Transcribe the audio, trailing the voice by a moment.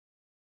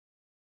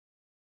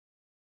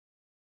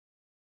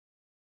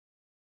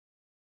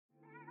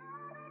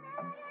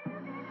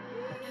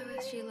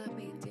Sheila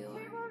B. Dior.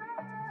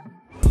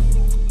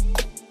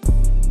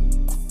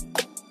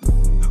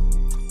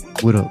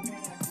 What up?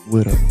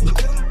 What up?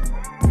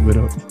 What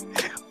up?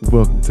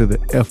 Welcome to the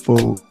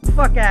FO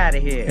Fuck out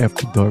of here.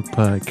 After Dark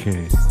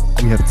podcast.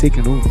 We have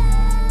taken over.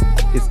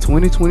 It's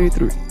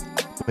 2023,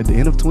 at the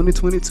end of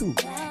 2022,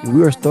 and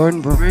we are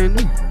starting brand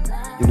new.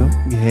 You know,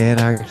 we had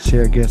our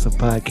share guests of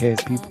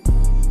podcast people.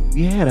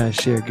 We had our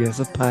share guests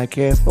of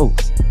podcast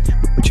hosts.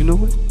 But you know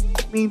what?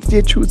 Me and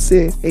Dear Truth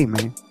said, hey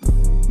man.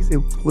 He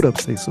said, what up,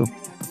 say so? I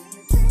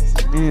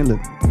said, man, look,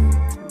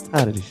 I'm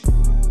tired of this shit.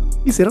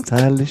 He said, I'm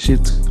tired of this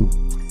shit too.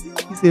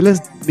 He said,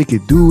 let's make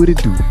it do what it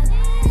do.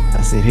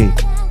 I said, hey,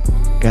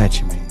 got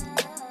you, man.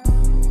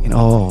 And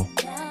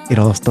it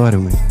all started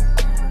with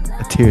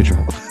a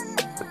teardrop.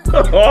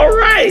 All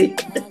right.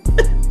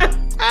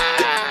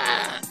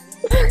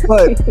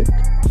 But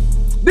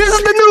this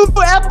is the new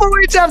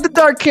FOH After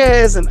Dark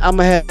cast, and I'm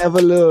going to have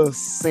a little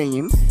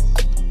saying.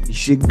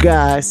 It's your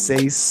guy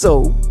say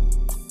so.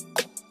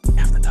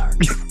 After dark.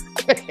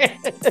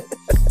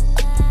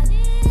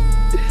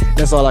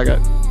 That's all I got.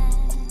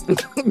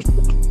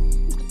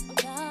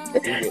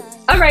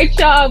 All right,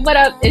 y'all. What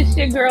up? It's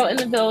your girl in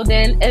the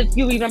building. If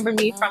you remember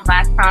me from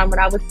last time when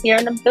I was here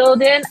in the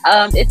building,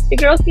 it's your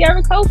girl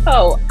Sierra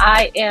Coco.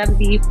 I am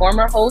the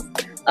former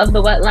host of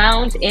the Wet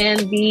Lounge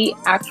and the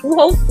actual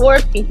host for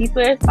Pinky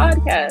Swears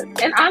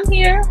podcast. And I'm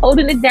here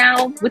holding it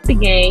down with the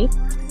gang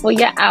for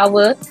your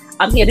hour.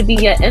 I'm here to be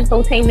your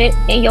infotainment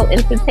and your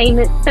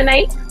entertainment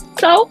tonight.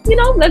 So, you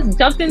know, let's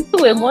jump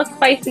into it. More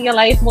spice in your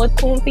life, more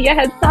tune for your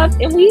head top.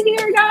 And we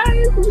here,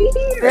 guys. We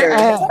here.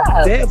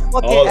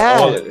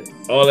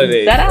 All of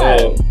it.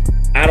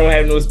 I don't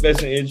have no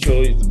special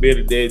intro. It's a bit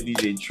of that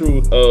DJ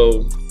Truth.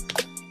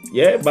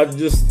 Yeah, about to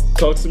just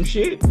talk some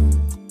shit.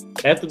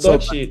 After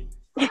dark shit.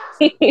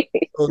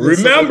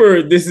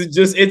 Remember, this is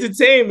just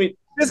entertainment.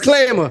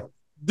 Disclaimer.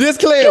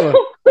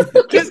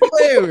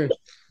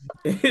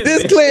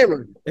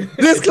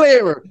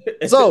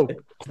 So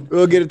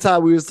we'll get a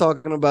time. We was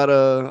talking about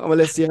I'm gonna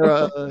let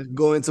Sierra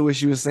go into what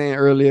she was saying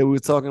earlier. We were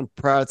talking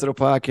prior to the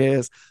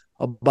podcast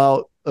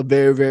about a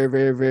very, very,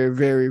 very, very,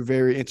 very,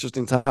 very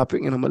interesting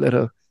topic, and I'm gonna let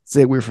her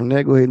segue from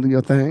there. Go ahead and do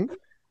your thing.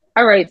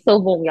 All right, so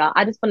boom, y'all.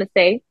 I just want to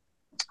say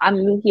I'm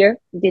new here,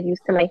 get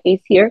used to my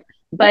face here,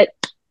 but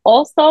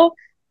also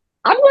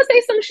I'm gonna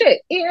say some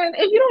shit, and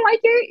if you don't like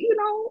it, you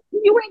know,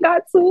 you ain't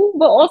got to.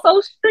 But also,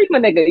 stream a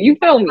nigga. You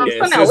feel me?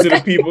 Yeah,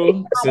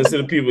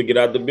 sensitive people, get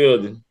out the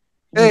building.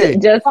 Hey,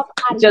 just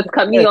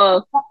cut me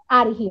off. Fuck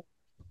out of here.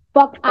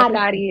 Fuck out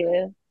of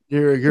here.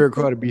 You're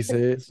Cardi B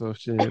said so.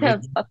 Shit.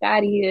 Fuck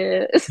out of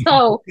here.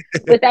 So,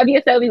 with that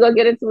being said, we're gonna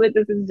get into it.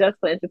 This is just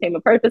for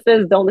entertainment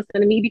purposes. Don't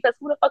listen to me because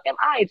who the fuck am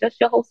I? Just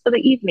your host for the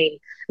evening.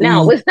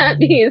 Now, with that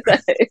being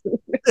said.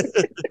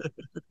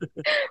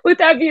 With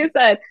that being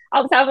said,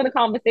 I was having a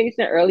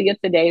conversation earlier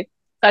today,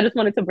 so I just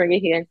wanted to bring it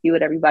here and see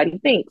what everybody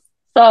thinks.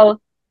 So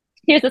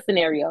here's a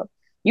scenario.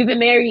 You've been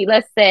married,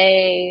 let's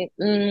say,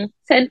 10,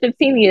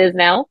 15 years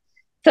now,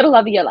 to the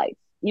love of your life.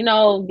 You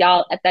know,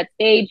 y'all at that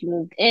stage, you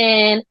moved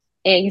in,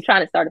 and you're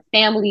trying to start a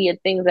family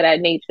and things of that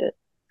nature.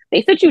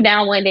 They sit you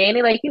down one day, and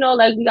they're like, you know,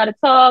 like, we got to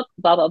talk,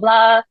 blah, blah,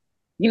 blah.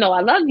 You know,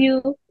 I love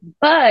you,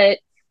 but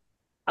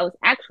I was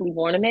actually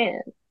born a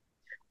man.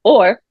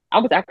 Or I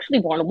was actually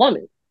born a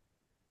woman.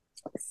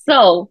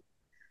 So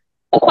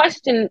the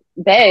question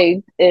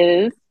begged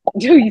is,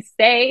 do you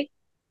stay?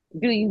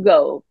 Do you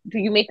go? Do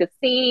you make a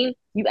scene?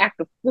 You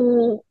act a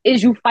fool?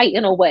 Is you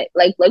fighting or what?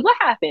 Like what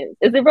happens?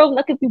 Is it real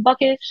luck if you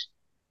buckish?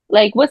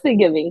 Like, what's it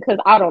giving? Because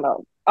I don't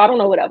know. I don't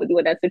know what I would do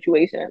in that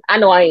situation. I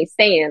know I ain't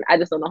staying. I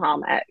just don't know how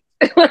I'm act.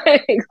 I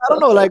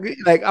don't know. Like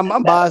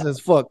I'm biased as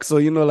fuck. So,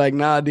 you know, like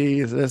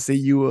nowadays, let's say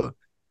I'm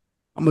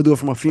gonna do it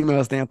from a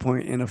female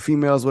standpoint, and a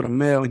female's with a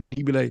male, and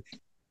he'd be like,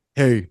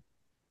 hey,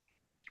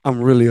 I'm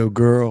really a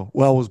girl.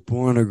 Well, I was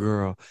born a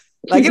girl.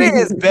 Like, it ain't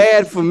as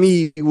bad for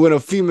me when the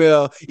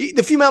female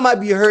might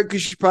be hurt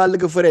because she's probably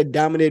looking for that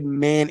dominant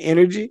man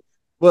energy.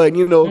 But,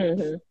 you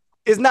know,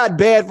 It's not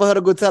bad for her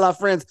to go tell our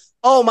friends,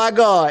 oh my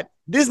God,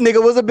 this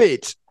nigga was a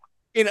bitch.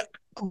 And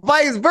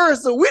vice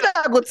versa. We're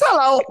not going to tell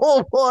our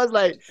whole boys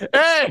like,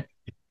 hey,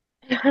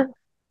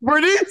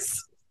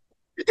 Bernice.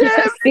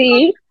 Yeah,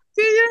 See?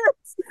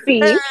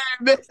 Man,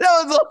 that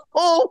was a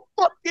whole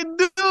fucking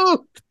dude.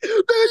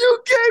 You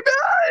came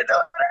behind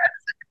on that.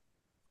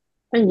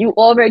 And you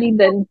already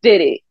done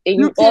did it. And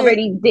you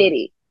already did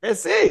it.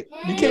 That's it.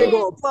 You can't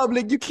go in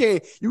public. You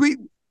can't.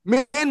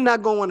 Men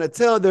not going to want to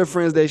tell their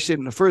friends that shit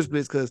in the first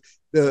place because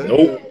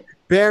the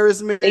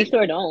embarrassment. They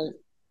sure don't.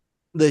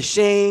 The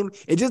shame.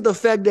 And just the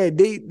fact that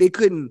they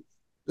couldn't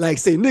like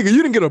say, nigga,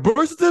 you didn't get a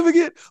birth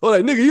certificate? Or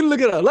like, nigga, you didn't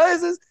look at a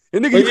license?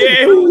 And nigga,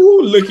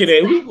 who looking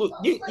at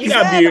you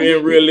gotta be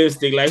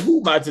realistic. Like, who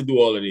about to do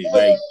all of this?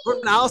 Like,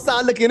 from the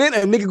outside looking in,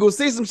 a nigga go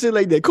say some shit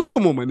like that. Come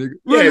on, my nigga.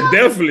 Yeah,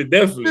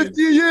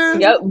 definitely.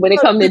 Yep. When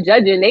it comes to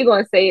judging, they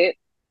gonna say it.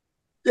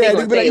 Yeah, they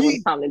gonna say it when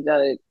it's time to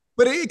judge.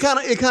 But it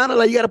kind of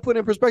like you got to put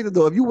in perspective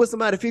though. If you with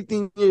somebody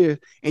 15 years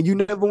and you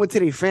never went to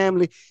their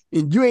family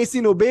and you ain't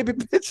seen no baby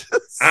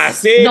pictures, I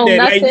said No that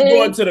nothing. like you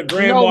going to the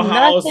grandma No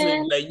house nothing.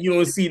 and like you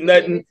don't see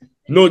nothing.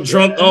 No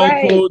drunk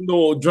Right. uncle,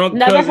 no drunk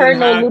Never cousin, heard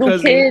no high little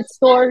cousin. kid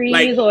stories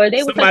Like, or they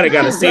were somebody such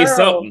a gotta cute say girl.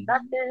 something.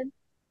 Nothing.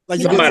 like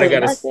you No, Somebody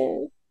get to, gotta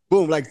nothing.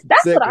 boom, like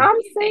That's seconds. what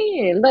I'm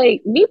saying.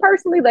 Like me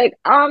personally, like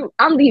I'm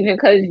leaving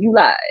because you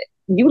lied.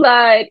 You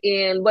lied,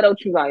 and what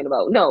else you lying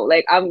about? No,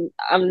 like I'm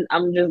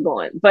just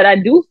going. But I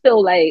do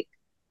feel like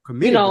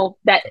Committed,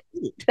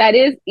 that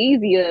is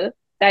easier.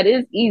 That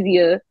is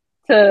easier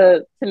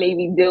to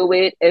maybe deal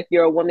with if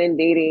you're a woman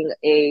dating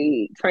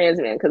a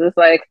trans man because it's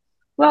like,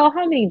 well,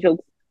 how many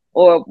jokes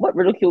or what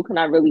ridicule can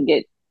I really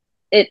get?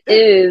 It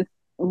is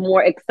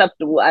more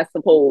acceptable, I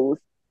suppose,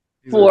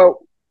 for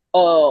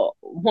a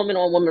woman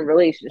on woman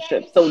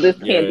relationship. So this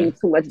can't be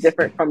too much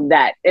different from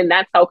that. And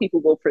that's how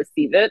people will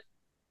perceive it.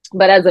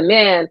 But as a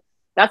man,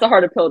 that's a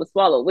harder pill to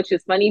swallow, which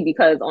is funny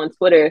because on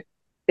Twitter,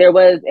 there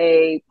was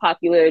a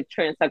popular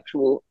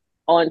transsexual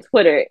on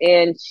Twitter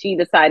and she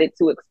decided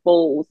to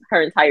expose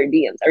her entire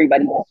DMs,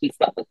 everybody who she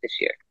slept with this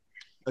year.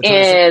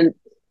 And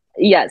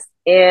yes,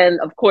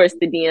 and of course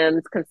the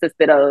DMs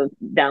consisted of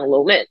down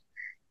low men.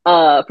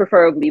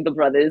 Preferably the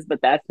brothers, but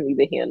that's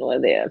neither here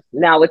nor there.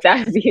 Now, with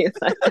that being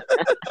said,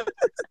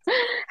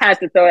 had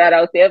to throw that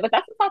out there, but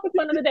that's the topic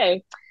for another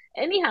day.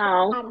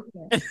 Anyhow,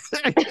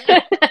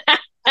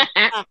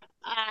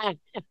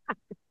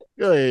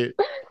 Go ahead.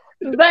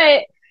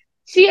 but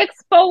she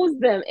exposed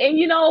them, and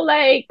you know,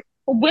 like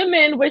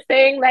women were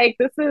saying, like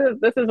this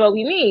is what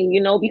we mean, you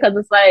know, because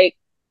it's like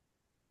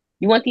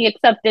you want the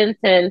acceptance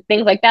and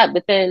things like that,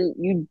 but then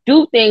you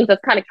do things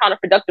that's kind of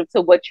counterproductive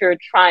to what you're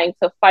trying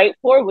to fight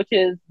for, which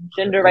is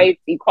gender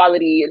rights,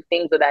 equality, and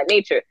things of that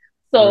nature.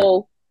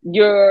 So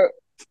your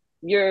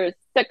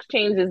sex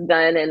change is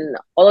done and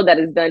all of that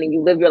is done, and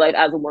you live your life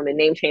as a woman,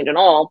 name change and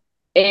all,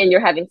 and you're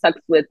having sex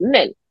with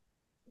men.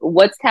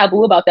 What's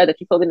taboo about that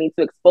you feel the need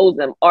to expose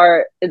them?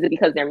 Or is it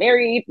because they're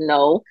married?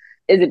 No.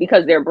 Is it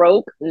because they're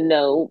broke?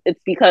 No.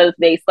 It's because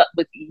they slept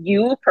with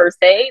you per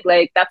se.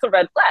 Like that's a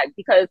red flag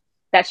because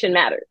that shouldn't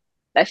matter.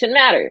 That shouldn't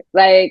matter.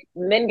 Like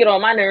men get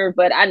on my nerve,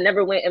 but I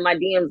never went in my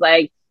DMs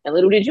like, and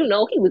little did you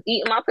know he was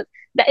eating my pussy.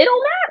 That it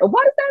don't matter.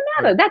 Why does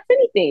that matter? That's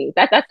anything.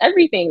 That's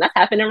everything. That's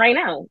happening right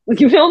now.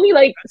 You feel me?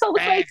 Like so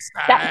it's like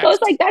that. So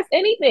it's like that's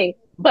anything.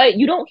 But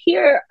you don't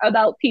hear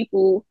about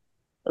people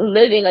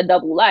living a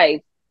double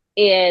life,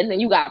 and then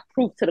you got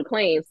proof to the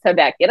claims to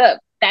back it up.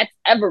 That's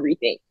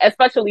everything,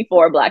 especially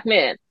for a black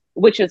man,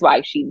 which is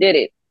why she did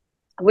it.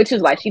 Which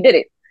is why she did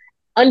it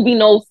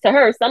unbeknownst to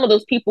her, some of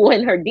those people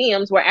in her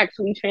DMs were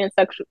actually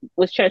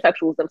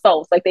transsexuals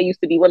themselves. Like they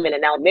used to be women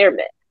and now they're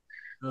men.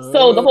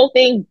 So the whole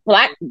thing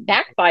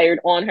backfired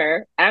on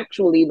her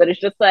actually, but it's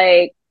just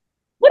like,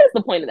 what is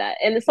the point of that?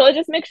 And so it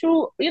just makes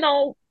you, you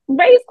know,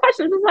 raise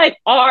questions. It's like,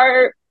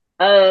 are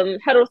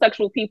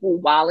heterosexual people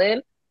wilding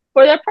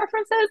for their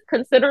preferences,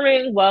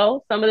 considering,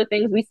 well, some of the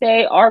things we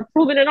say are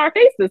proven in our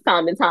faces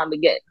time and time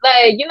again.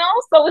 Like, you know,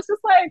 so it's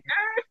just like,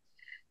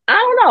 I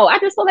don't know. I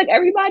just feel like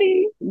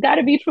everybody got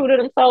to be true to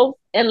themselves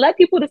and let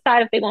people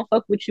decide if they're going to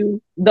fuck with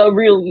you, the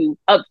real you,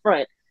 up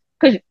front.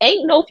 Because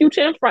ain't no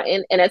future in front.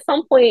 And at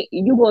some point,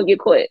 you going to get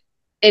caught.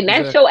 And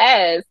that's your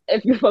ass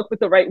if you fuck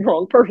with the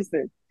wrong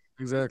person.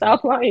 Exactly.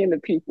 Stop lying to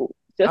people.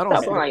 Just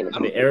stop lying to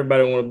people. I mean,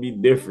 everybody want to be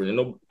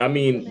different. I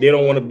mean, they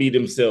don't want to be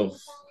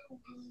themselves.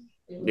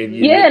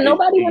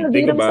 Nobody want to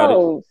be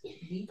themselves.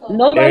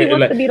 Nobody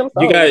wants to be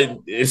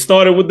themselves. It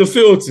started with the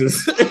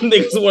filters.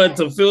 Niggas wanted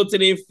to filter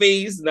their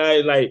face.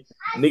 Now, like,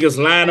 niggas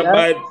lying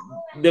about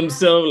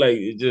themselves. Like,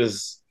 it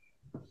just...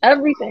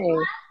 Everything.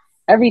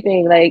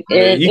 Like,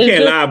 you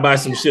can't lie about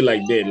some shit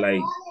like that.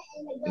 Like,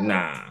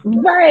 nah.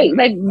 Right.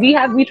 Like,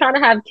 we trying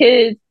to have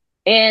kids,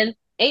 and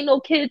ain't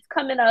no kids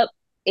coming up.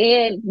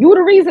 And you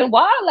the reason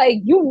why, like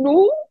you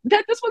knew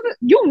that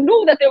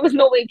there was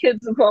no way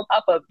kids was gonna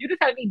pop up. You just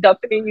had me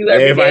dumping in you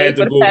every day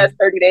for the past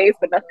 30 days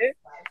for nothing.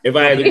 If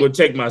I had to go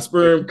check my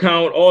sperm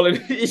count, all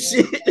of this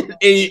shit,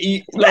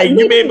 like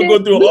you made me go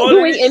through all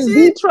of this in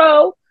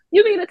vitro.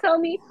 You mean to tell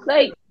me,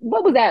 like,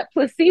 what was that?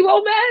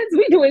 Placebo meds?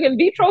 We doing in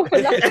vitro for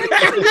nothing?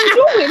 What are you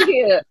doing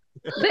here?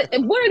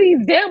 What are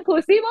these damn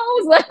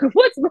placebos? Like,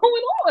 what's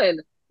going on?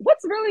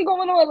 What's really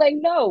going on? Like,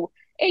 no.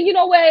 And you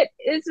know what?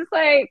 It's just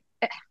like,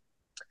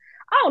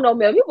 I don't know,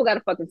 man. People gotta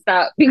fucking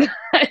stop because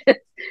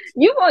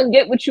you gonna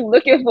get what you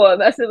looking for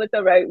messing with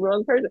the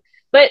wrong person.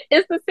 But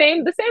it's the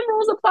same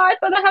rules apply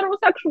for the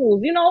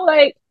heterosexuals. You know,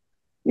 like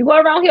you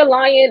go around here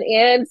lying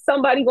and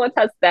somebody gonna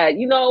test that.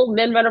 You know,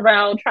 men run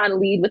around trying to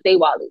lead with their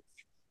wallets.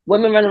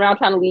 Women run around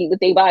trying to lead with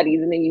their bodies,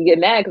 and then you get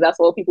mad because that's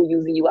what people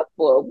using you up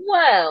for.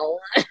 Well,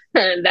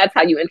 that's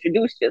how you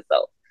introduce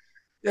yourself.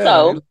 Yeah,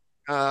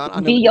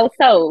 so be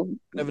yourself.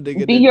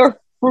 Be your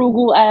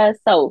frugal ass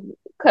self.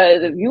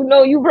 Because if you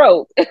know you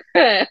broke,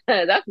 that's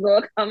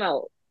gonna come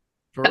out.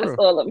 That's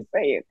all I'm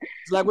saying.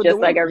 It's like just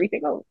like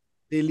everything else.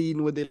 They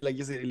leading with it, like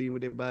you said, they leading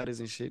with their bodies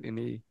and shit, and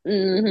they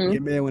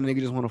get mad when they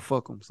just want to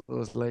fuck them.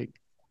 So it's like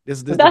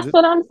this that's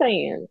what I'm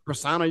saying.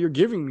 Persona you're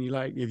giving me,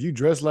 like if you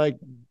dress like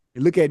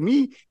and look at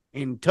me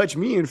and touch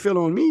me and feel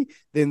on me,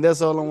 then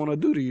that's all I want to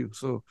do to you.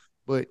 So,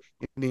 but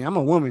then I'm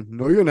a woman.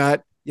 No, you're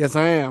not. Yes,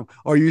 I am.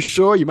 Are you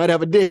sure? You might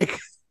have a dick.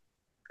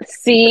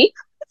 See,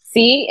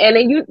 and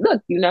then you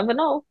look. You never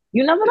know.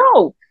 You never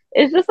know.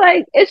 It's just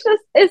like it's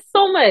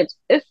so much.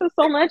 It's just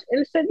so much,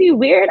 and it should be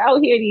weird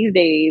out here these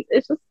days.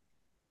 It's just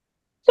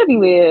should be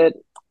weird.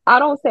 I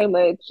don't say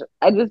much.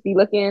 I just be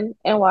looking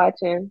and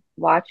watching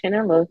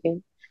and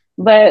looking.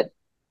 But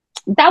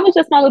that was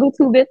just my little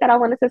two bits that I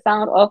wanted to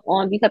sound off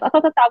on because I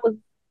thought that was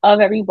a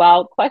very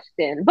wild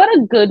question, but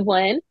a good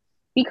one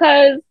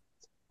because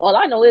all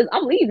I know is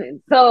I'm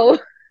leaving. So,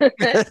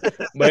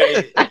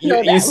 but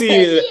you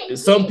see,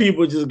 some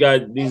people just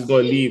got these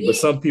gonna leave, but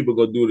some people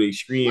gonna do the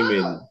extreme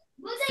and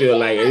feel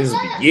like this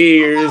be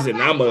years, and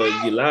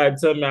you lied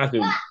to me, I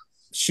can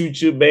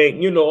shoot you back,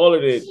 all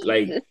of it.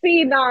 Like,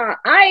 see, nah,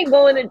 I ain't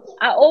going to.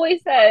 I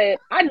always said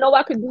I know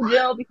I could do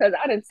jail because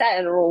I done sat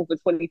in a room for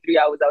 23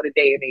 hours out a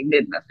day and they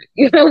did nothing.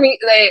 You know what I mean?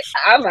 Like,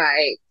 I'm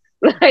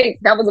like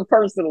that was a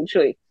personal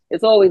choice.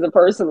 It's always a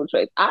personal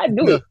choice. I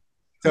do it.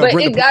 But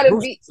it gotta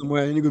be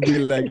somewhere, and you could be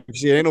like,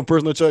 "Shit, ain't no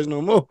personal choice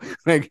no more."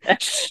 Like,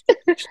 but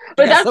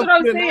that's what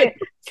I'm saying.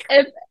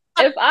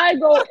 If I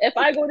go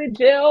to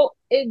jail,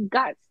 it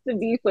got to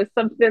be for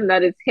something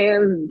that is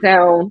hands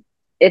down.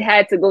 It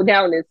had to go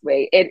down this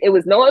way. It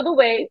was no other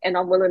way, and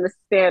I'm willing to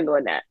stand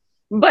on that.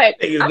 But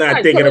niggas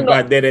not thinking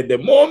about that at the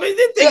moment.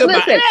 They think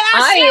about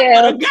I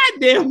am a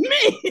goddamn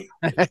man.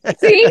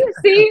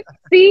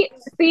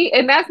 See,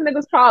 and that's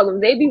niggas' problem.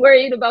 They be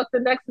worried about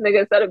the next nigga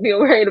instead of being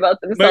worried about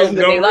themselves.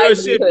 No real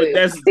shit, but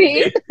that's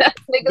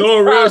no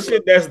real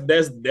shit. That's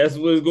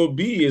what it's gonna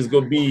be. It's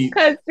gonna be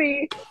because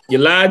see, you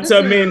lied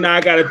to me, and now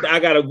I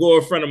gotta go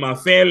in front of my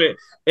family.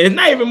 It's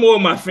not even more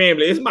my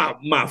family. It's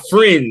my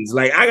friends.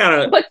 Like I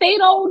gotta. But they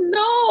don't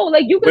know.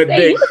 Like you can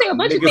say a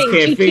bunch of things.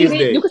 She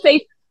cheated.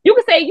 You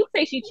could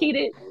say she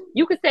cheated.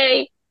 You could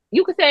say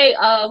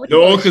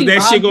no, because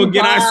that shit gonna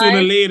get out sooner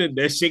or later.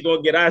 That shit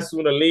gonna get out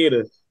sooner or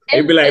later.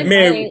 They be like,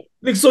 man,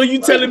 nigga, so you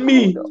telling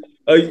me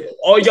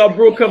all y'all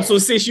broke up so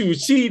since she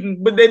was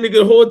cheating, but that nigga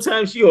the whole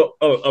time she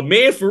a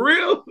man for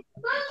real?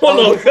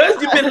 Hold on,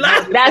 cuz you been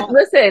lying.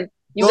 Listen.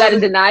 You gotta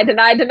deny. I didn't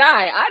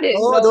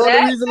know the that.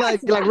 only reason,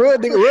 like real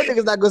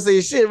niggas not gonna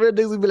say shit. Real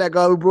niggas would be like,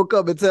 oh, we broke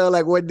up and tell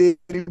like one day,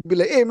 be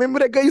like, hey, remember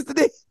that guy used to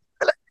date?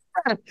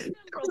 You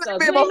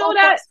know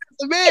that?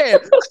 Man,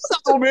 what's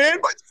up, man?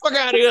 What the fuck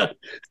out of here?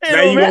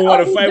 Now you gonna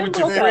want to fight with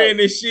your friend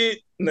and shit?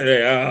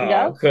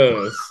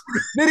 Cuz.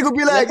 Then he gonna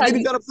be like, then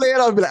he gotta play it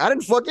off. Be like, I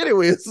didn't fuck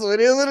anyway, so it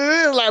is what it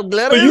is. Like, I'm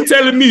glad. So you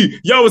telling me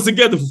y'all was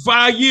together for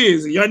 5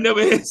 years and y'all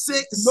never had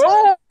sex?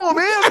 No,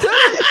 man, I'm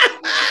telling you.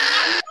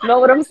 Know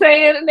what I'm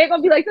saying? They're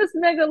gonna be like, this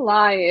nigga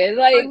lying.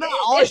 Like,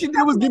 all she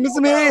did was give me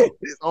some head.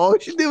 All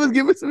she did was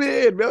give me some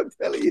head, man. I'm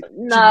telling you.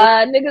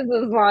 Nah, niggas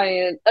is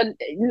lying.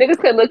 Niggas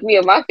can look me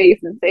in my face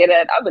and say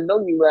that I would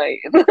know you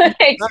lying.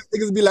 Like,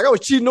 niggas be like, I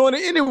was cheating on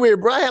it anyway,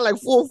 bro. I had like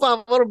 4 or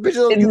 5 other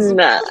bitches.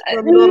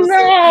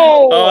 No.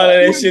 All of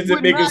that shit to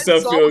make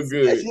himself feel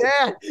good.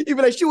 Yeah.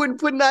 Even like she wouldn't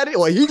put that in,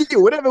 or he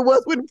whatever it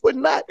was, wouldn't put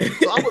that.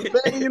 So I was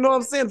banging, you know what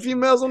I'm saying?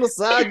 Females on the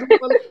side, doing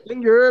my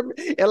thing, you heard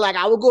me? And like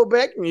I would go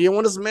back and you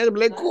want to smash, be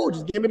like, cool,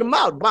 just give me the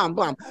mouth,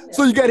 bomb.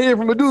 So you got to hear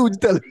from a dude, you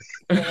tell him.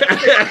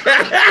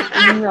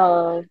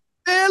 No.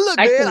 Man, look,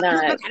 I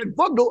didn't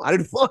fuck though. I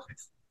didn't fuck.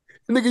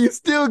 Nigga, you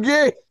still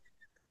gay.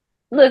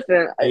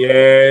 Listen,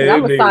 yeah,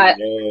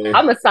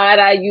 I'm a side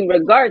eye you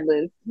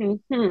regardless. You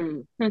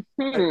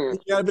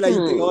gotta be like,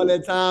 you think all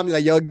that time,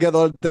 like y'all together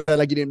all the time,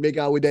 like you didn't make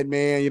out with that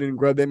man, you didn't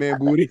grab that man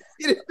booty.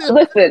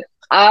 Listen,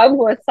 I'm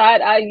gonna side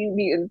eye you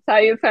the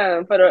entire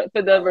time for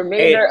the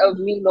remainder of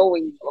me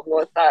knowing you. I'm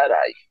gonna side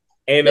eye you.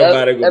 Ain't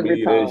nobody gonna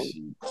be that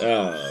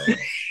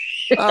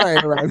shit. All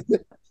right.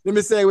 Let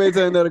me segue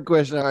to another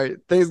question. All right,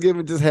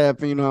 Thanksgiving just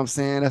happened. You know what I'm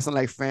saying? That's when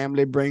like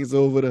family brings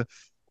over the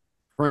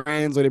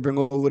friends or they bring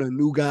over the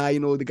new guy. You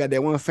know, they got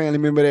that one family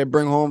member that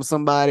bring home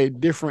somebody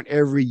different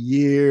every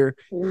year.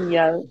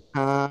 Yeah. You know what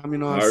I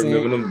I'm saying?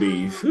 remember them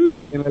beef.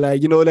 And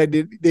like, you know, like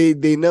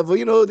they never,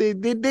 you know, they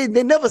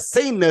never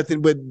say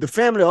nothing, but the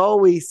family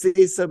always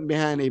says something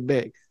behind their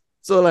back.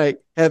 So like,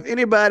 have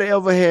anybody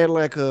ever had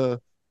like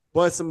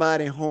brought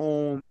somebody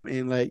home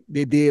and like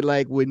they did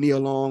like with Neil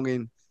Long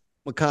and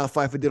Mekhi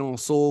Phifer did on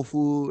Soul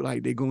Food,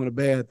 like they go in the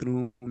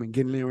bathroom and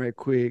get in right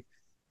quick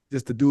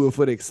just to do it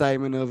for the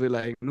excitement of it.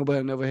 Like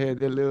nobody never had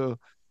that little,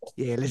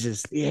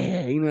 let's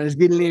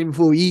get in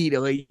before we eat,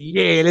 or let's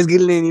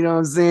get in, you know what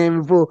I'm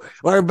saying, before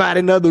everybody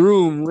in the other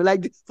room.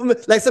 Like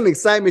some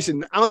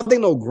excitement. I don't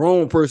think no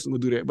grown person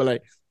would do that, but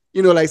like,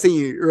 you know, like say in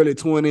your early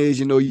 20s,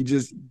 you know, you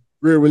just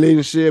real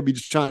relationship, you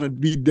just trying to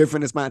be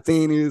different and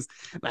spontaneous.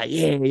 Like,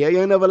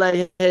 you never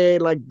like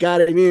had like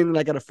got it in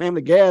like at a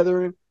family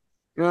gathering.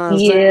 You know what I'm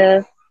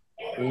saying?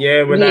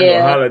 Yeah, but not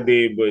no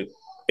holiday, but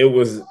it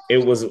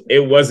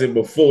wasn't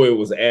before, it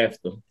was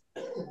after.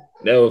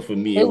 That was for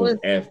me, it was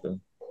after.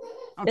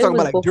 I'm talking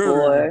about like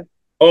during.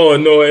 Oh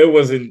no, it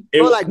wasn't.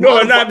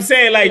 I'm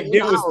saying like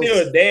they were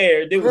still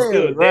there. They were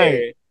still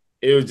there.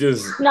 It was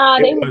just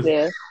they was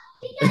there.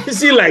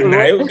 She like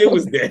it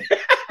was there.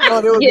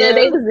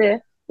 They was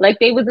there. Like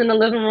they was in the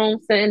living room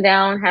sitting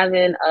down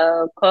having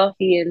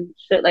coffee and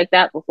shit like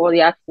that before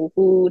the actual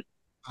food.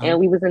 And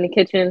we was in the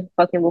kitchen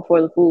fucking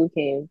before the food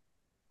came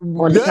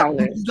on the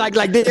counter.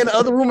 Like they in the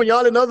other room and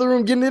y'all in the other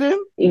room getting it in?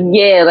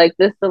 Yeah, like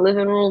this the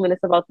living room and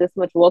it's about this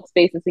much walk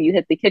space until you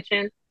hit the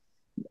kitchen.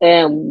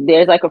 And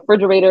there's like a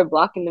refrigerator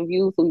blocking the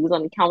view. So we was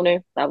on the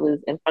counter that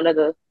was in front of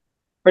the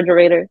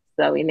refrigerator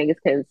so that way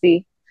niggas couldn't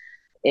see.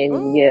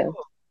 And yeah.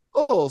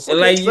 Oh, so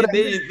like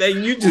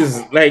you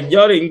just like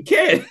y'all didn't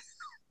care.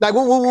 Like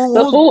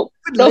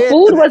the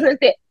food wasn't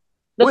there.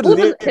 The what food was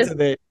led to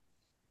that?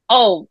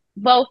 Oh,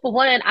 well, for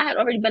one, I had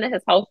already been at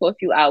his house for a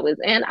few hours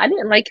and I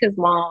didn't like his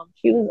mom.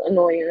 She was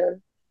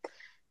annoying.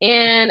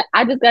 And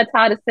I just got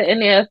tired of sitting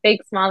there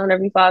fake smiling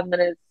every 5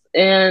 minutes.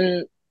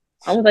 And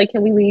I was like,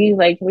 can we leave?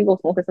 Like, can we go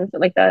smoke or some shit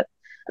like that?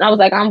 And I was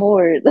like, I'm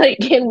bored. Like,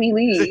 can we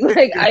leave?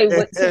 Like, I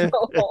want to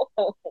go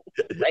home.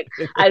 Like,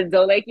 I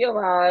don't like your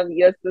mom.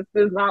 Your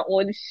sister's not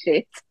on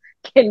shit.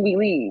 Can we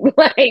leave?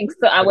 Like,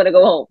 so I want to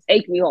go home.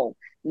 Take me home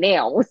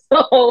now.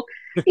 So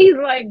he's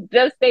like,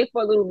 just stay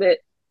for a little bit,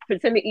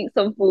 pretend to eat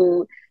some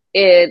food,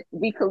 and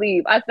we could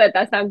leave. I said,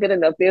 that's not good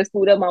enough. There's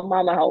food at my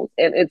mama's house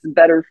and it's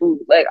better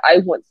food. Like, I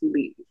want to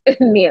leave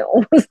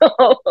now.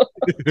 So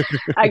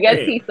I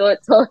guess he thought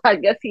Toss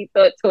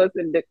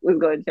and Dick was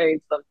going to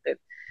change something.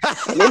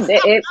 And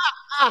it didn't.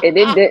 And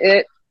it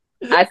didn't.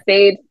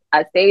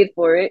 I stayed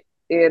for it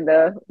and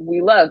we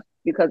left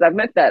because I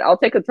meant that. I'll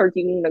take a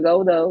turkey to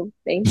go though.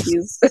 Thank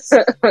you.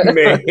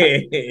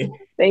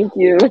 Thank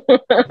you.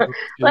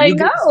 Like,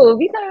 no,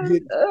 because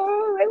it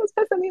was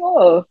pissing me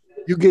off.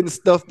 You getting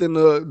stuffed in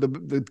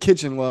the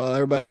kitchen while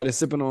everybody's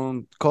sipping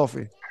on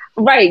coffee.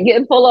 Right,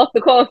 getting pulled off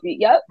the coffee.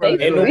 Yep. Right.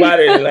 Ain't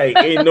nobody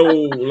ain't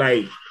no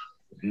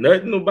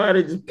nothing.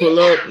 Nobody just pull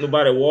up.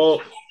 Nobody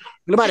walk.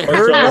 Nobody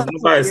heard.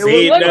 Nobody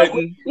said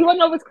nothing. You wanna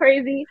know what's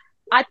crazy?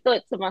 I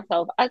thought to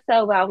myself, I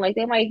said, wow, I'm like,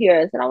 they might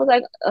hear us. And I was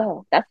like,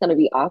 oh, that's gonna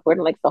be awkward.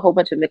 And like it's a whole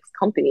bunch of mixed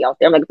company out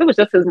there. I'm like, if it was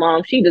just his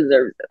mom, she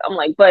deserves it. I'm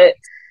like, but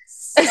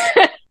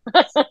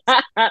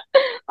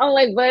I'm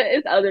like, but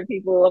it's other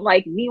people. I'm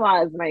like,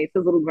 Mima is nice.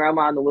 His little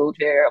grandma in the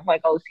wheelchair. I'm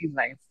like, oh, she's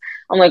nice.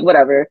 I'm like,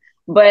 whatever.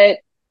 But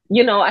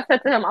I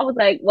said to him, I was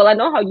like, well, I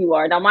know how you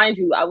are. Now, mind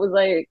you, I was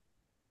like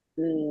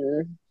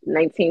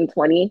 19,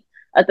 20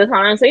 at the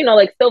time. So,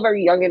 like still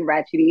very young and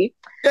ratchety.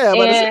 Yeah,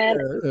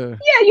 and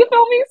yeah, you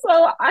feel me?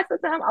 So I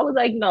said to him, I was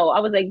like, no, I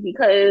was like,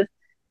 because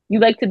you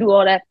like to do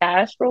all that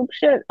fast stroke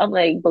shit. I'm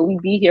like, but we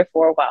be here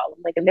for a while.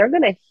 I'm like, and they're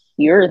gonna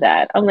hear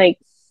that. I'm like,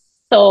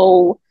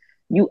 so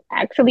you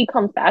actually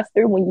come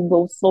faster when you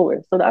go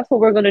slower. So that's what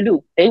we're gonna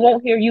do. They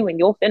won't hear you and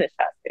you'll finish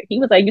faster. He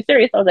was like, you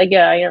serious? I was like,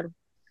 yeah, I am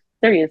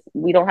serious.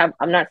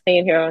 I'm not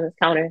staying here on this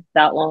counter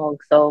that long.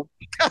 So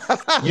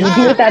you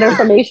do with that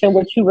information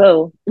what you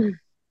will. Yeah,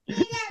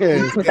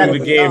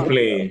 the game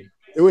plan.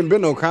 It wouldn't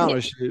been no counter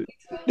shit.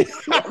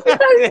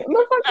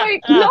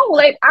 No,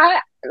 like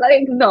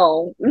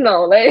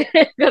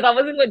because I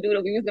wasn't gonna do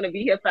it. We was gonna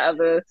be here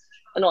forever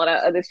and all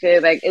that other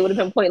shit. Like it would have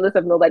been pointless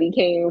if nobody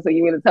came. So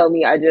you were gonna tell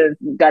me I just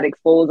got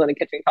exposed on the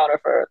kitchen counter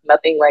for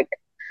nothing, like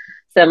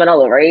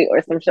salmonella, right,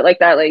 or some shit like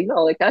that. Like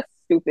no, like that's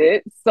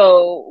stupid.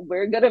 So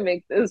we're gonna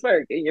make this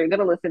work, and you're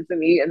gonna listen to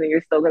me, and then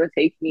you're still gonna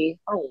take me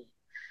home.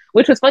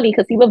 Which was funny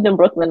because he lived in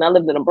Brooklyn, I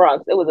lived in the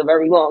Bronx. It was a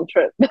very long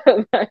trip.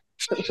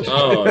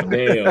 Oh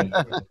damn!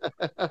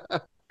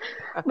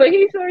 But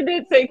he sure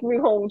did take me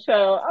home,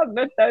 child. I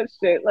bet that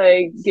shit.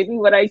 Like, give me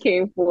what I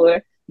came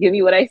for. Give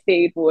me what I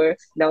stayed for.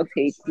 Now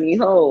take me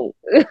home.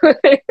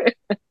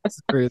 That's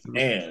crazy.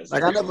 Man.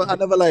 Like I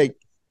never like.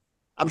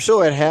 I'm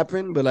sure it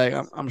happened, but like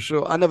I'm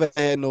sure I never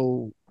had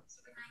no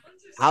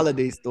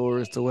holiday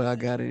stories to where I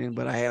got it in.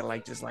 But I had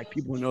like just like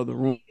people in the other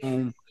room,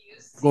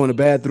 go in the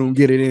bathroom,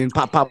 get it in,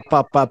 pop.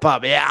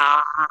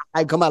 Yeah,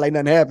 I come out like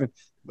nothing happened.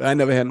 But I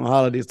never had no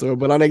holiday story.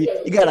 But I'm like,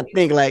 you gotta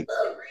think like.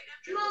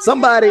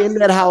 Somebody in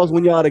that house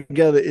when y'all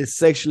together is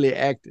sexually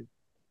active.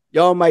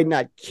 Y'all might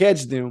not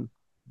catch them,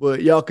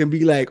 but y'all can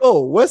be like,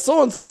 oh, what's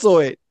so-and-so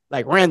at?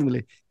 Like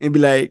randomly. And be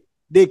like,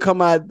 they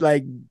come out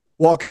like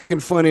walking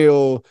funny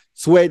or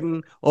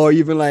sweating or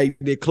even like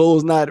their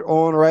clothes not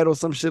on right or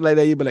some shit like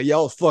that. You be like,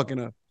 y'all fucking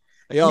up.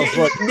 They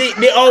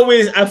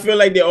always, I feel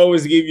like they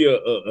always give you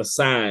a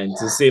sign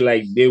to say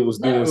like they was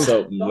doing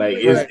something. Like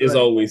it's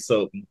always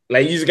something.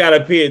 Like you just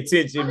gotta pay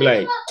attention. Be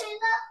like,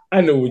 I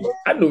know what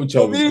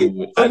y'all was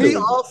doing.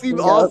 All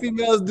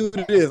females do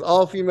this.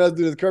 All females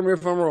do this. Correct me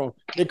if I'm wrong.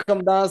 They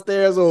come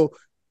downstairs or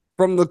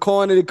from the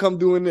corner, they come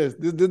doing this.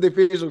 This is their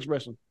facial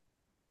expression.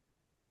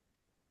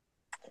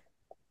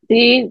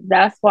 See,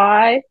 that's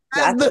why.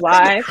 Listen.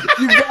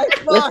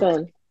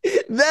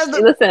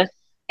 Listen.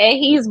 And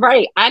he's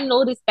right. I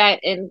noticed that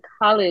in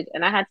college,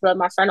 and I had to let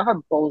my friend know her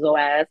bozo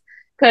ass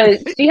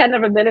because she had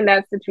never been in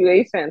that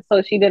situation,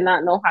 so she did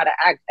not know how to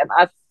act. And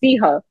I see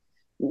her.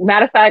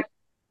 Matter of fact,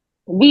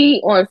 we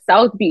on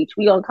South Beach,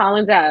 we on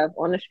Collins Ave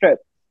on the strip.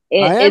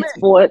 And it's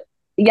 4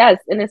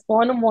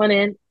 in the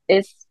morning.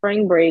 It's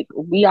spring break.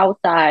 We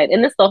outside,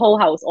 and it's the whole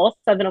house. All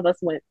 7 of us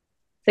went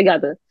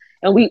together,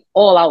 and we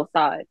all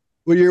outside.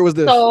 What year was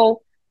this?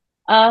 So,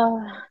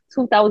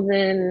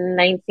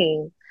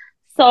 2019.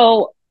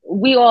 So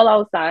we all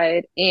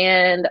outside,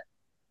 and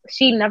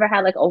she never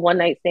had like a one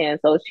night stand,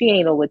 so she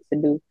ain't know what to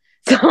do.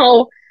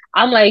 So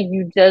I'm like,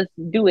 you just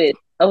do it.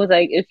 I was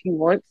like, if you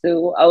want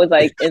to, I was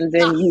like, and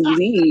then you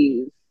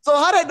leave. So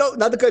how that go?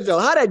 Not to cut you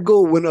off. How that go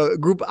when a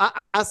group?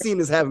 I seen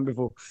this happen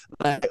before.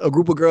 Like a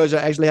group of girls, you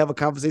actually have a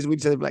conversation with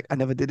each other. Like I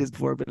never did this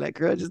before, but like,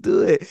 girl, just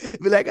do it.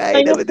 Be like, I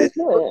ain't never did this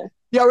before.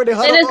 You already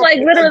and it's like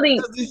literally,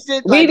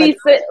 we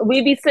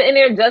be sitting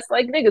there just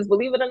like niggas.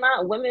 Believe it or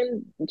not,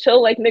 women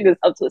chill like niggas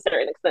up to a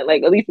certain extent.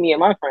 Like at least me and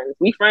my friends,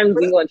 we gonna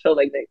chill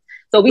like niggas.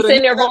 So we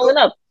sitting there rolling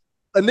up.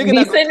 A nigga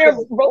we sitting there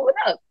rolling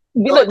up.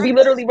 We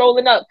literally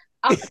rolling up.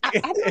 I've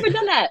never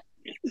done that.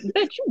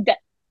 Bitch, you that.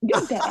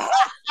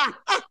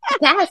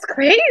 That's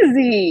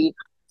crazy.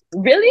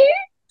 Really?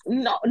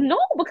 No,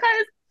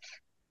 because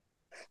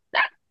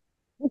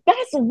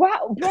that's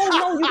wow, bro.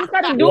 No, you just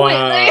gotta do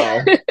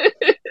it.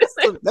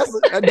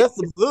 That's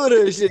some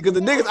good shit. Because the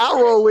niggas I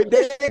roll with,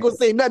 they ain't gonna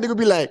say nothing. They gonna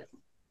be like,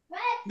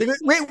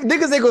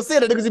 niggas ain't gonna say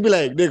that. Niggas be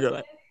like, nigga,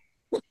 like.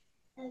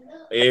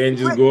 And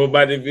just go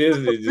about the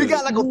business. We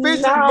got like a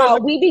fish. No,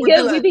 we be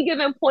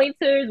giving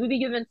pointers, we be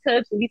giving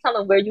tips, we be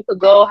telling where you could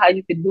go, how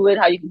you could do it,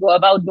 how you could go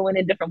about doing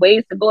it, different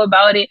ways to go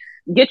about it,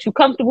 get you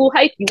comfortable,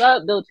 hype you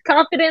up, build your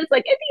confidence.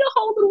 Like it'd be a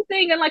whole little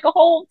thing in like a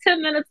whole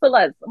 10 minutes or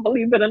less,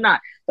 believe it or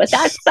not. But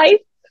that safe,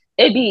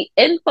 it'd be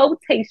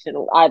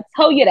infotational. I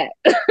tell you that.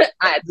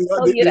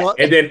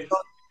 And then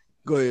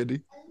go ahead, D.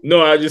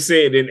 No, I just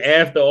said. Then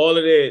after all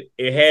of that,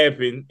 it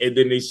happened, and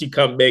then she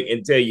come back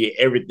and tell you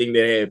everything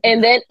that happened.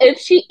 And then if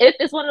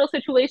it's one of those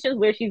situations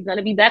where she's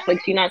gonna be back,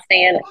 like she's not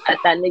staying at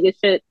that nigga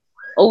shit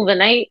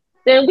overnight,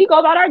 then we go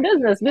about our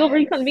business. We'll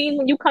reconvene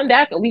when you come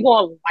back, and we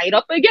gonna light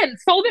up again.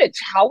 So, bitch,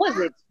 how was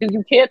it? Do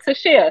you care to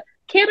share?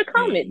 Care to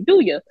comment?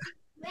 Do you?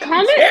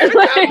 Comment?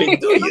 Comment,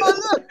 do you?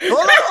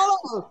 Hold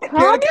on.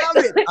 Comment?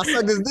 I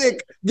suck this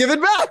dick. Give it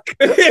back.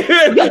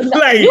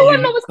 You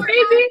wanna know what's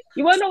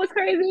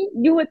crazy?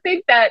 You would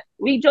think that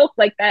we joke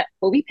like that,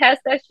 but we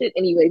passed that shit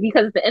anyway.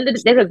 Because at the end of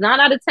the day, because 9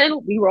 out of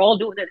 10, we were all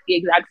doing it at the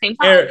exact same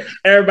time.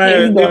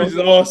 Everybody was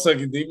just all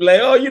sucking deep.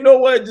 Like, oh, you know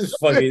what? Just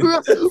fucking.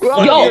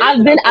 Yo,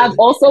 I've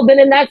also been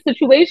in that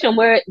situation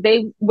where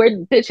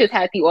bitches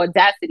had the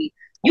audacity.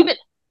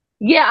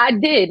 Yeah, I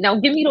did. Now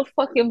give me the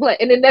fucking blood.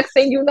 And the next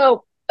thing you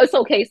know, it's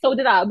okay, so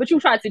did I. But you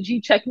tried to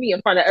G-check me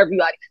in front of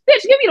everybody.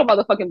 Bitch, give me the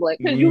motherfucking blank.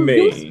 Because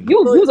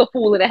you's a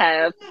fool and a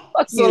half.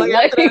 Fuck so you.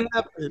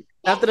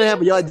 After that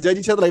happened, y'all judge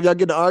each other, like y'all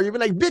get to argue. Be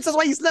like, bitch, that's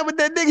why you slept with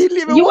that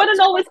nigga. You want to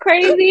know what's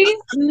crazy?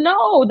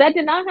 No, that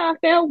did not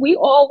happen. We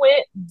all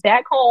went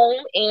back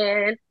home,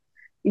 and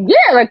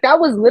yeah, like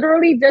that was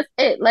literally just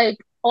it. Like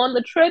on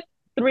the trip,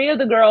 3 of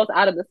the girls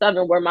out of the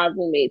 7 were my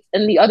roommates,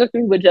 and the other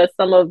 3 were just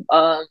some of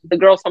the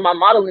girls from my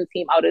modeling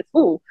team out of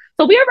school.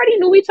 So we already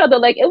knew each other.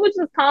 Like it was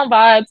just calm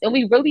vibes, and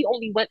we really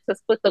only went to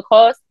split the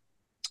cost.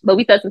 But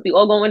we said since we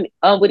all going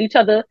with each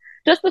other,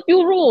 just a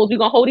few rules. We're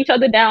gonna hold each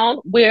other down.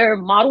 We're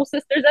model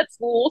sisters at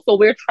school, so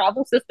we're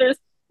travel sisters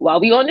while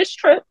we on this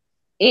trip.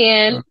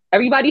 And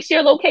everybody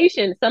share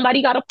location.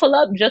 Somebody gotta pull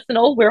up. Just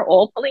know we're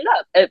all pulling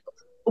up.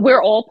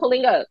 We're all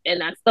pulling up,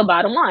 and that's the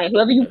bottom line.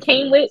 Whoever you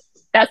came with,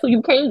 that's who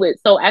you came with.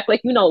 So act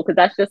like you know, because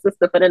that's your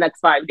sister for the next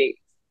 5 days.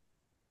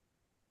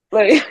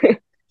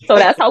 Like, so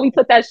that's how we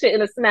put that shit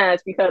in a smash.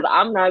 Because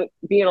I'm not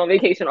being on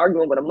vacation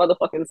arguing with a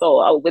motherfucking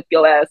soul. I'll whip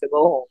your ass and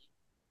go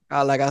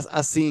home.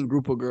 I seen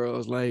group of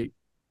girls like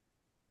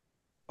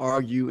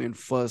argue and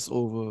fuss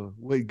over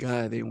what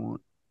guy they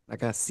want.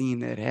 Like I seen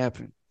that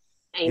happen.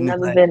 I ain't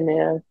never been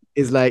there.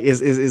 It's like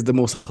it's the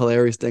most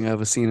hilarious thing I've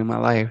ever seen in my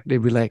life. They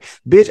be like,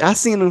 bitch, I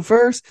seen them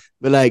first,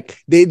 but like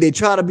they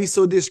try to be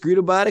so discreet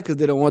about it because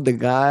they don't want the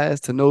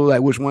guys to know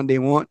like which one they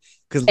want.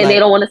 And like, they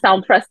don't want to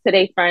sound pressed to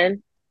their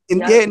friend.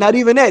 And yeah, not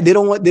even that. They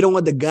don't want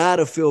the guy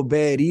to feel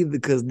bad either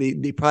because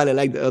they probably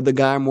like the other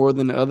guy more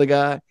than the other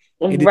guy.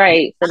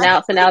 Right. So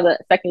now the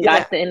second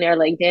guy's sitting there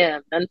like,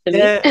 damn, none to me.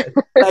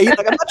 Like,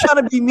 I'm not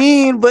trying to be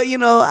mean, but you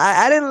know,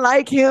 I didn't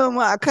like him.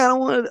 I kind of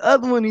wanted the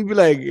other one. He'd be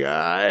like,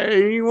 I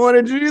ain't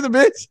wanted you either,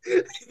 bitch.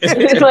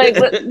 It's like,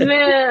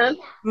 man.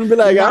 He'd be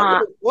like,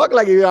 I walk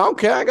like you. I don't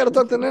care. I gotta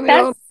talk to none of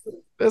y'all.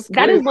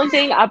 That is one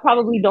thing I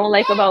probably don't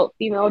like about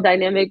female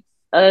dynamics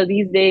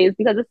these days,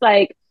 because it's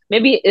like,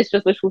 maybe it's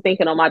just wishful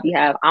thinking on my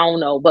behalf. I don't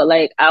know. But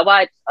like I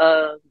watch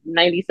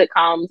 90s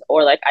sitcoms,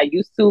 or like I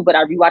used to, but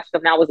I rewatch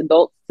them now as an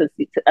adult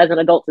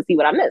to see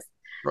what I missed.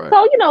 Right.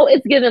 So, you know,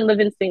 it's giving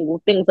living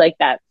single, things like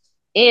that.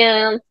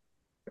 And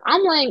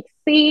I'm like,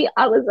 see,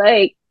 I was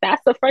like,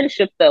 that's a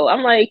friendship though.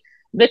 I'm like,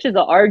 bitches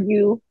will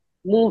argue,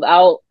 move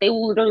out. They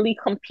will literally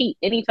compete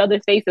in each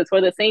other's faces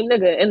for the same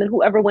nigga. And then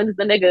whoever wins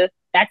the nigga,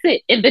 that's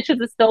it. And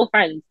bitches are still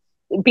friends,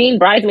 being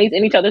bridesmaids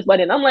in each other's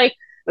wedding. I'm like,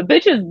 the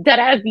bitches dead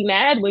ass be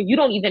mad when you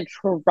don't even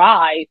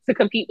try to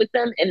compete with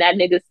them and that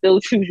nigga still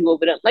choose you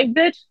over them. Like,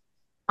 bitch,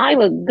 I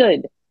look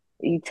good.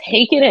 You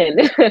take it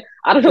in.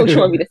 I don't know what you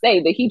want me to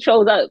say, but he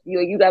chose up.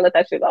 You gotta let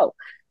that shit go.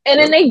 And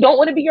then they don't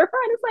want to be your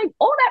friend. It's like,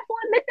 oh, that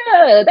one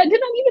nigga that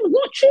didn't even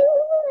want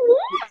you.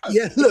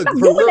 Yeah, look, stop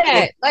doing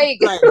that. Like,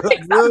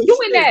 stop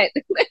doing that.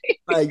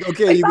 Like,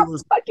 okay, stop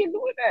fucking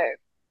doing that.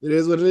 It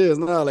is what it is.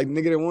 No, like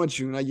nigga didn't want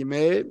you. Now you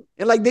mad.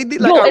 And like they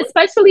did like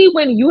especially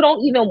when you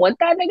don't even want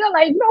that nigga.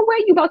 Like, no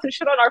way you about to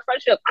shit on our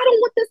friendship. I don't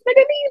want this nigga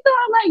neither.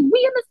 Like,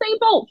 we in the same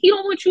boat. He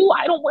don't want you.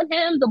 I don't want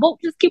him. The boat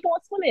just keep on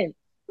swimming.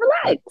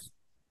 Relax.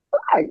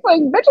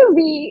 Like bitches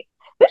be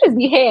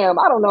ham.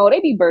 I don't know. They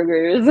be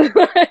burgers.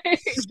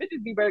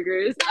 Bitches be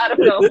burgers. I don't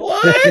know.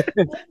 What?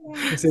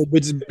 I said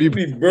bitches be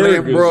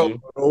burgers, bro.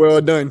 Well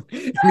done.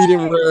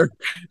 Medium rare.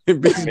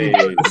 Bitches be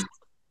burgers.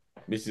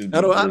 Bitches be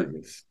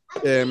burgers.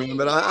 Yeah, man,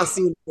 but I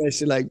seen that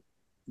shit. Like,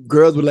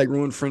 girls would like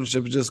ruin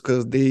friendships just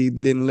because they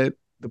didn't let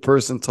the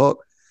person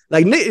talk.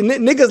 Like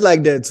niggas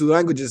like that too.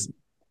 I could just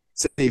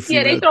say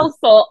female. Yeah, they throw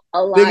salt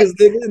a lot.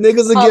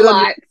 Niggas will get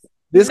up.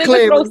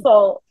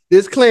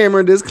 Disclaimer.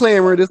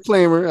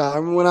 I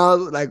remember when I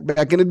was like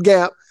back in the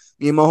Gap,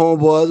 me and my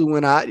homeboys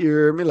went out. You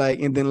heard me? Like,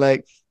 and then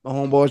like my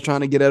homeboy was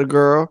trying to get at a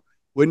girl,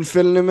 wasn't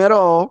feeling him at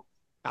all.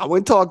 I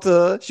went and talked to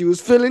her. She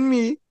was feeling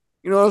me.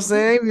 You know what I'm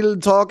saying? We were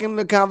talking,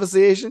 the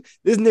conversation.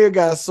 This nigga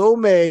got so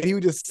mad, he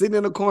was just sitting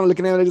in the corner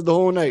looking at me the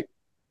whole night.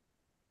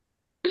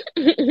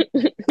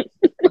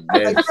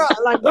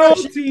 Bro,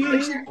 she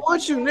didn't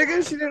want you,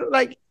 nigga. She didn't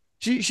like.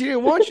 She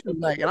didn't want you.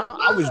 Like, and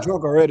I was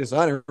drunk already, so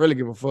I didn't really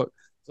give a fuck.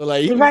 So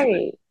like,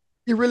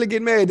 he really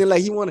get mad. Then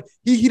like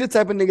he the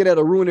type of nigga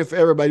that'll ruin it for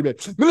everybody.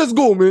 Like, man, let's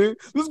go, man.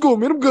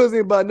 Them girls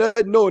ain't about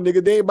nothing. No,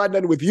 nigga, they ain't about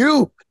nothing with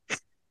you.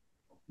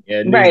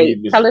 Yeah, right.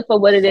 Tell it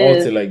for what it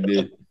is. Like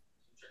this.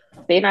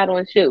 They not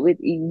on shit with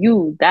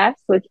you.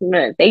 That's what you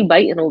meant. They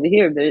biting over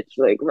here, bitch.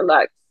 Like,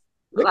 relax.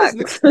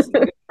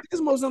 Niggas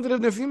more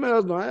sensitive than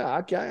females. No, I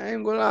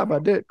ain't gonna lie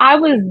about that. I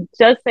was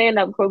just saying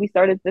that before we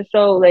started the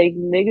show. Like,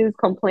 niggas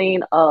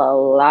complain a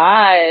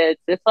lot.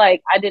 It's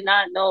like I did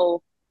not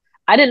know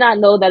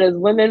that as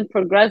women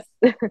progress,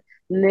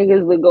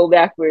 niggas would go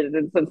backwards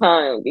in some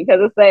time,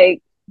 because it's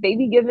like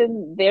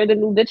they're the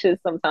new bitches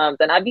sometimes,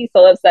 and I be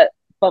so upset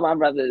for my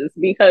brothers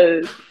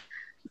because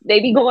they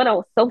be going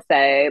out so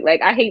sad.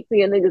 Like, I hate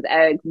seeing niggas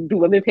ask, do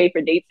women pay for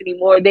dates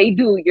anymore? They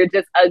do. You're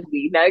just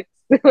ugly. Next.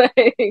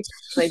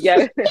 like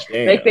yeah,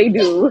 like they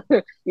do.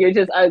 You're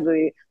just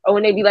ugly. Or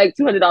when they be like,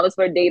 $200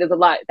 for a date is a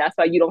lot. That's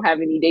why you don't have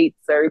any dates,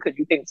 sir, because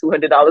you think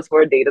 $200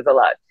 for a date is a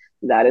lot.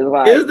 That is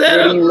why. Is that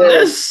Where do you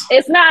live?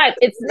 It's not.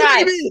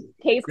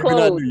 Case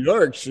closed. New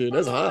York shit.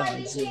 That's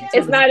high.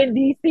 It's not in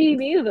DC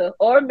neither,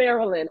 or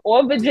Maryland,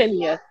 or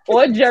Virginia,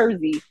 or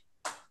Jersey.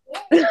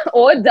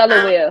 Or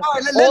Delaware, or PA.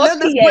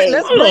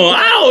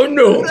 I don't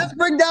know. Let's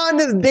break down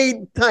this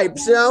date type,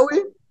 shall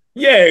we?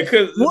 Yeah,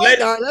 because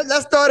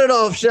let's start it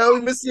off, shall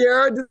we, Miss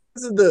Sierra? This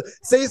is the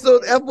Say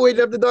So FOH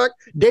After Dark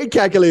date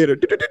calculator.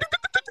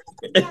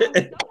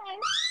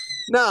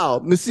 Now,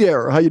 Miss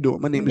Sierra, how you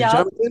doing? My name is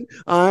Jonathan.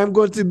 I'm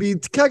going to be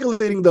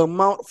calculating the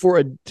amount for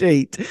a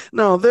date.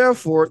 Now,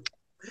 therefore,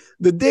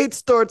 the date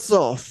starts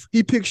off.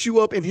 He picks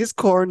you up in his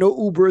car,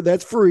 no Uber,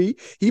 that's free.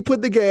 He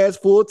put the gas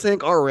full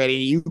tank already.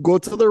 You go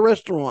to the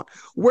restaurant.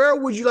 Where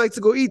would you like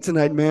to go eat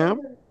tonight,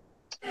 ma'am?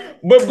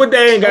 But that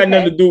ain't got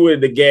nothing to do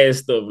with the gas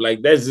stuff.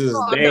 Like, that's just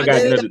they ain't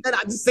got nothing.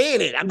 I'm just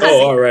saying it.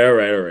 All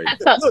right.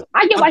 So,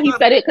 I get why he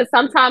said it, because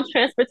sometimes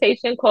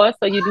transportation costs,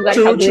 so you do got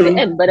to calculate it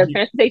in. But if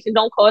transportation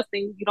don't cost,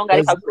 then you don't got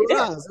to calculate it.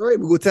 All right,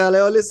 we go tally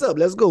all this up.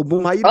 Let's go.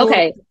 Boom. How you doing?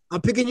 Okay. I'm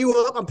picking you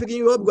up.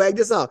 Go act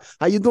this out.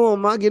 How you doing,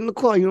 man? Get in the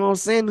car. You know what I'm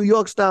saying? New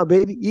York style,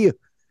 baby. Yeah.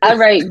 All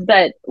right,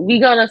 but we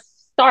gonna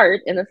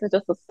start, and this is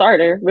just a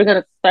starter. We're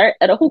gonna start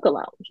at a hookah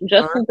lounge,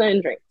 just hookah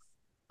and drinks.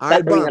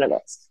 That's where we're gonna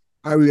go.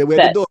 All right, we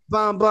at the door.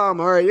 Bomb.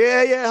 All right,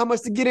 yeah. How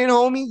much to get in,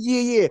 homie?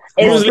 Yeah.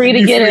 It's free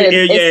to get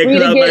in. It's free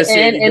to get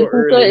in, and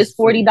hookah is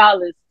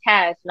 $40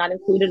 cash, not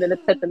included in the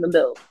tip in the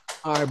bill.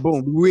 All right,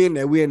 boom. We in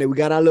there. We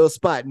got our little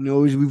spot. You know,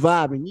 we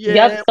vibing. Yeah.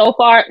 Yep. So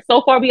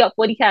far we got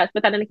 40 cash.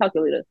 Put that in the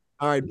calculator.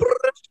 All right,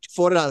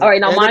 $40. All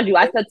right, now mind you,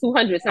 I said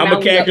 200. So I'm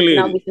a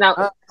calculator.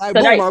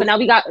 So now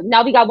we got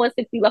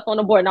 160 left on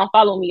the board. Now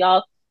follow me,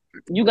 y'all.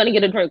 You gonna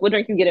get a drink. What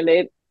drink you getting,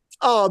 babe?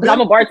 Oh, I'm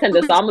a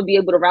bartender, so I'm gonna be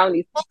able to round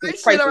these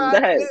prices. Go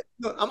ahead.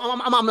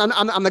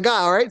 I'm the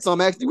guy, all right. So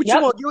I'm asking what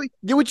you want.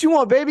 Get what you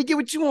want, baby. Get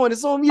what you want.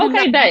 It's on me.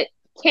 Okay, bet.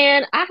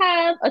 Can I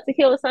have a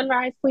tequila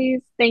sunrise,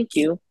 please? Thank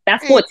you.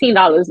 That's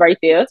 $14 right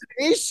there.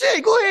 Hey,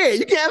 shit. Go ahead.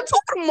 You can have two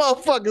of them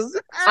motherfuckers.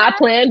 I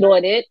planned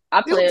on it.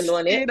 All right,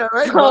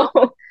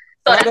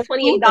 so that's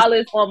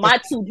 $28 on my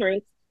 2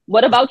 drinks.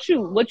 What about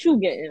you? What you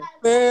getting?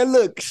 Man,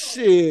 look,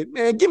 shit.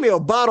 Man, give me a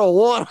bottle of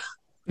water.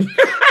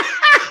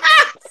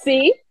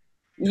 See?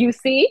 You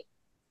see?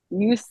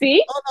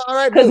 Oh, all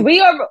right, because we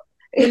are.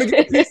 Let me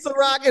get a piece of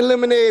rock and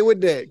lemonade with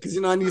that, because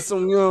I need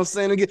some. You know what I'm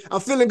saying? I'm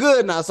feeling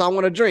good now, so I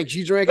want to drink.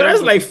 You drinking?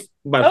 That's like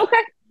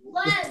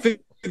okay.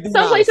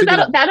 Some places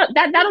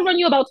that'll run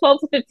you about $12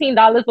 to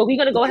 $15, but we're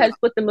gonna go ahead and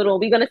split the middle.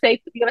 We're gonna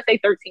say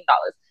 $13.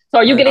 So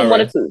are you getting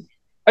one or two?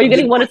 Are you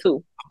getting one or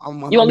two?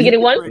 You only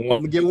getting one? I'm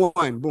gonna get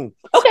one. Boom.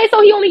 Okay,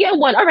 so he only get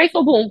one. All right,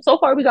 so boom. So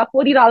far we got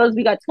 $40.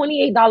 We got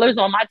 $28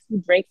 on my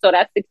 2 drinks, so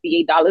that's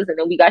 $68, and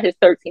then we got his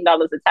 $13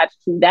 attached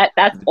to that.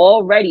 That's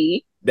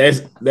already that's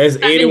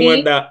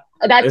 $81.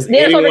 That's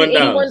already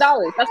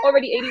 $81. That's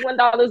already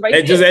 $81 right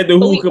there. Just at the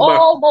hookah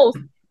almost.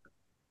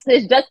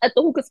 It's just at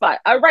the hookah spot.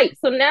 All right.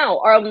 So now,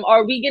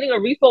 are we getting a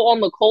refill on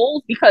the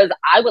coals? Because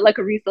I would like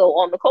a refill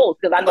on the coals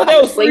because I know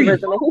how much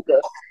flavors in the hookah.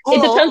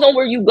 It depends on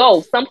where you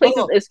go. Some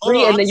places it's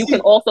free, and then you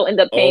can also end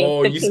up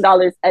paying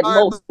 $15 at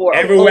most for.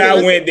 Everywhere I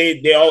went,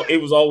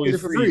 it was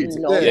always free.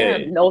 No,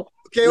 no.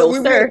 Okay, no, we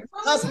in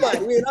our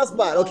spot. We in our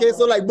spot. Okay,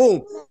 so like,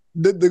 boom,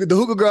 the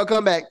hookah girl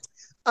come back.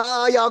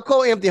 Y'all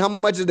cold empty. How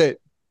much is that?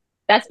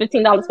 That's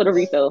 $15 for the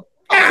refill.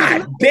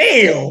 God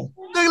damn.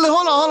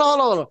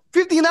 Hold on.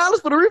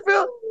 $15 for the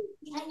refill?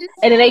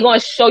 And then they gonna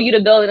show you the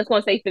bill, and it's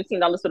gonna say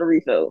 $15 for the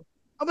refill.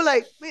 I'm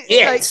like, man,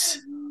 yes.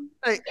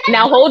 Like,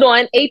 now hold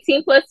on,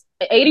 81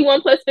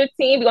 plus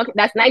 15,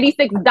 that's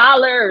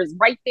 $96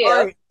 right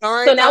there. All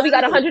right. So now we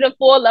got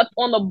 104 left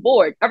on the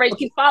board. All right,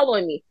 keep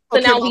following me. So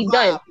okay, now we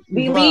done.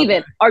 We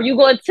leaving. Are you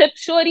going to tip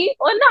Shorty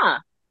or nah?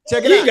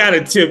 Check it out. You got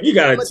a tip.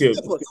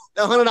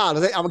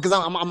 $100 because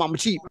I'm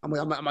cheap. I'm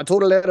gonna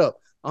total that up.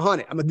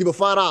 100. I'm gonna give her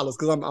 $5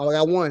 because I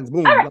got ones.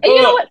 Boom. All right, and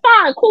you know what?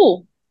 Fine,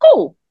 cool.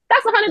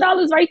 That's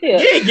 $100 right there.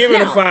 You ain't giving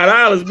her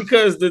 $5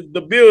 because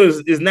the bill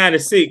is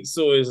 96,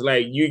 so it's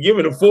like you're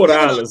giving her $4.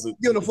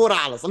 I'm giving her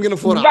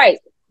 $4. Right.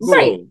 So,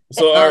 right.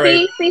 So all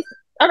right. See,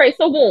 all right.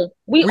 So boom,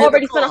 we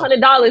already spent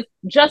 $100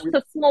 just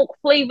to smoke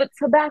flavored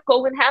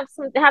tobacco and have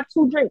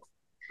 2 drinks.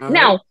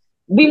 Now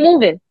we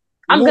moving.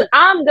 I'm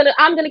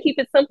gonna keep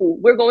it simple.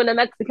 We're going to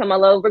Mexico, my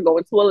love. We're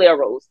going to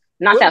Aleros.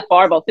 Not that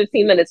far, about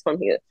 15 minutes from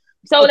here.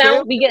 So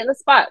now we get in the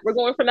spot. We're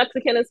going for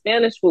Mexican and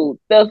Spanish food.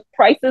 The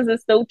prices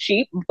is still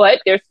cheap, but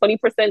there's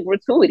 20%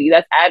 gratuity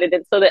that's added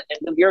into the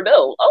end of your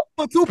bill. Oh,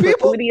 for 2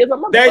 people? Gratuity is a I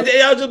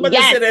was just about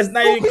to say that's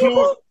not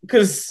included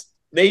because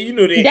they add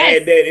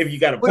that if you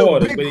got a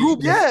party. Big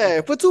group,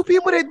 for 2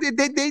 people they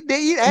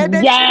add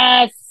that.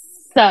 Yes.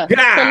 So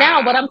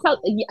now what I'm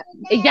telling,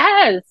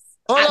 yes.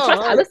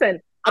 Listen.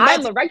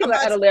 I'm a regular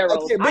at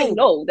Alero. I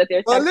know that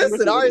there's.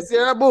 Listen, all right,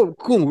 Sarah, boom,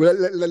 cool.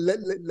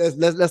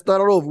 Let's start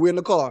it over. We're in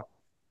the car.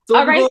 So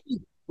all right.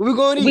 We're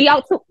going to eat.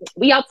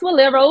 We out to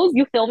Aleros.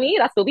 You feel me?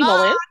 That's where we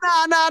going.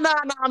 No.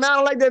 I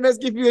don't like that. Let's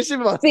give you a shit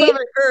about See?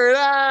 stomach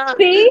hurt.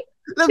 See,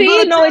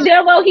 knowing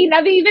damn well he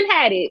never even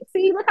had it.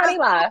 See, look how they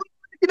lie.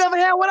 You never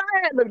had what I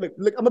had.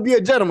 Look. I'm gonna be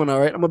a gentleman, all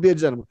right. I'm gonna be a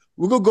gentleman.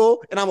 We're gonna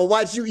go and I'm gonna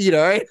watch you eat,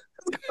 all right.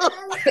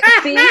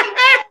 See.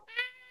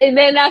 And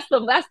then that's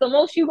the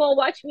most you gonna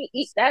watch me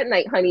eat that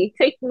night, honey.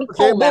 Take me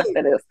home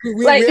after this.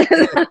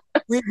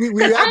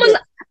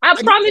 I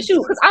promise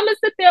you, because I'm gonna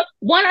sit there.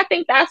 1, I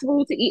think that's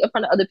rude to eat in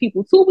front of other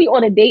people. 2, we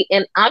on a date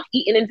and I'm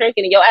eating and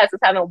drinking and your ass is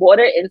having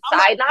water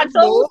inside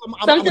nachos.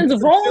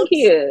 Something's wrong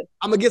here.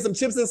 I'm gonna get some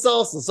chips and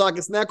salsa so I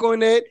can snack on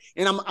that,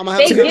 and I'm gonna have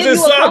they give you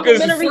a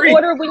complimentary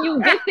order when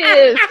you get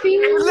there. See?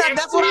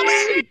 That's what I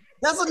mean.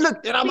 That's what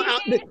look, and I'm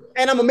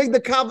gonna make the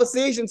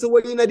conversation to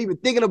where you're not even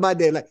thinking about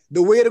that. Like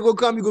the way to go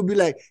come, you gonna be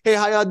like, "Hey,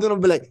 how y'all doing?" I'll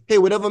be like, "Hey,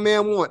 whatever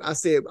man want." I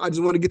said, "I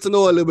just want to get to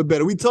know her a little bit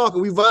better." We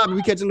talking, we vibing,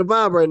 we catching the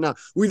vibe right now.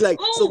 We like,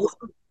 so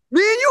me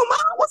and you, mom,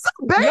 what's up,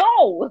 babe?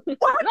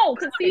 No,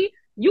 because see,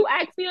 you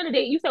asked me on a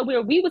date. You said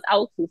where we was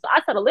out to, so I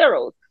said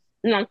Aleros.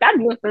 And I'm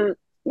doing for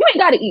you ain't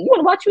gotta eat. You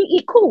want to watch me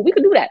eat? Cool, we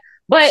could do that.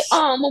 But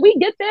when we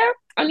get there,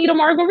 I need a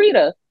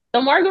margarita. The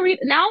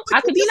margarita. Now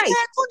I could be nice.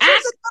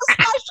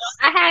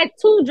 I had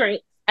 2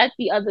 drinks at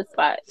the other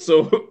spot.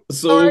 So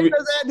all right,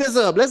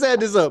 let's add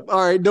this up. All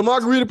right, the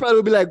margarita probably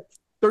would be like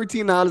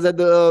 $13 at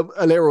the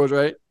Aleros,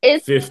 right?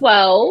 It's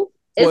 12.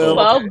 It's 12,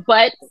 okay.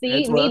 But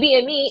see, me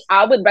being me,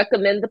 I would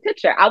recommend the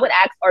picture. I would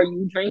ask, "Are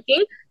you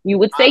drinking?" You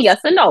would say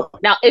yes or no.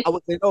 Now, if I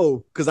would say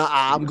no, because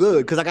I'm good,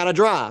 because I gotta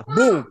drive.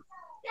 Boom.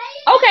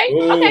 Okay.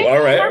 Ooh, okay.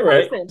 All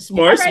right.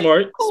 Smart.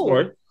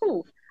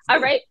 Cool. All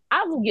right.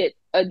 I will get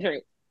a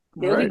drink.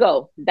 There we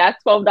go.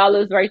 That's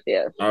 $12 right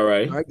there. All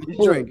right. Get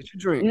your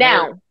drink.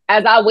 Now,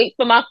 as I wait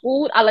for my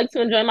food, I like to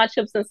enjoy my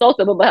chips and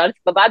salsa.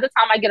 But by the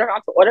time I get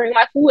around to ordering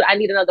my food, I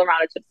need another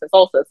round of chips and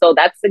salsa. So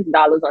that's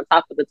 $6 on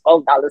top of the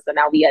 $12. So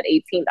now we at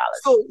 $18.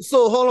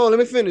 So hold on. Let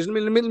me finish.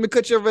 Let me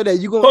cut you over there.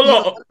 You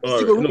gonna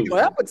ruin your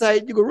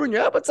appetite. You gonna ruin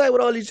your appetite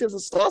with all these chips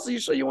and salsa. You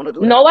sure you want to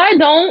do that? No, I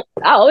don't.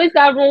 I always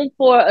got room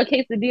for a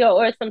quesadilla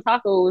or some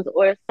tacos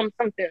or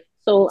something.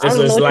 So I don't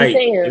know what you're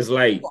saying.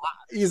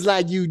 It's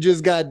like you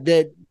just got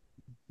that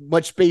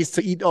much space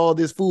to eat all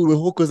this food with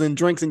hookahs and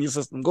drinks in your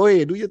system. Go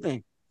ahead, do your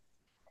thing.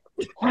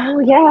 Oh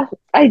yeah,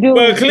 I do.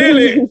 Well,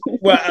 clearly,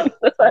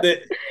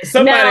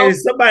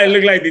 somebody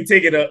look like they're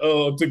taking a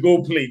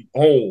to-go plate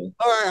home.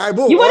 All right,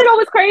 boom. You want to know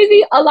what's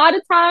crazy? A lot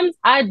of times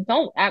I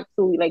don't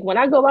actually. Like when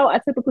I go out, I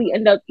typically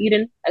end up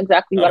eating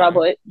exactly what I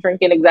bought,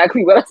 drinking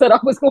exactly what I said I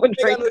was going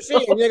to drink.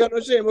 You ain't got no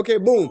shame. Okay,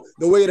 boom.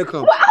 The way to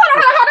come.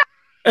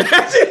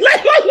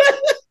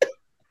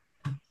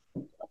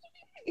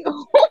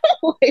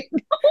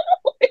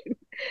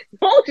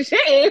 No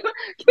shame.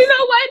 You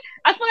know what?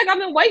 I feel like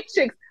I'm in White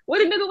Chicks.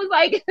 What a nigga was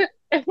like,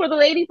 and for the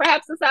lady,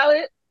 perhaps a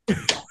salad.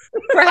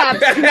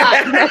 Perhaps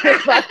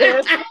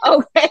not.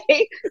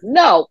 Okay.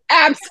 No,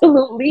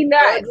 absolutely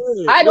not.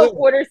 I don't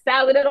order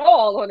salad at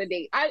all on a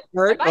date.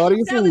 If I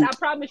eat salad, I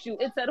promise you,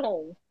 it's at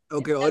home.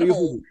 Okay, order your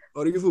food.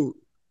 Order your food.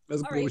 All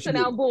right, so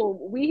now, boom,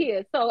 we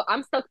here. So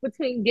I'm stuck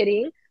between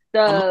getting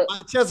the my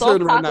chest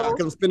hurting right now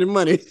because I'm spending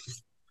money.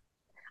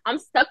 I'm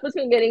stuck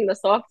between getting the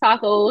soft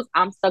tacos.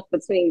 I'm stuck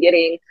between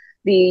getting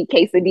the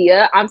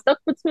quesadilla. I'm stuck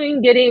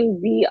between getting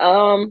the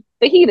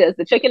fajitas,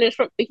 the chicken and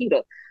shrimp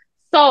fajita.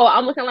 So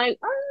I'm looking like,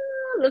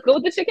 let's go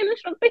with the chicken and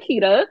shrimp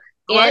fajita.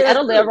 And at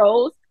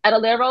Alero's,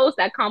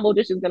 that combo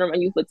dish is gonna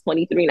run you for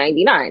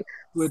 $23.99.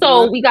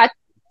 So we got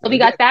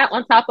that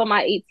on top of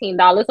my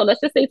 $18. So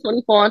let's just say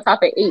 24 on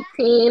top of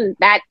 18.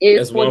 That's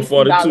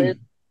 $42.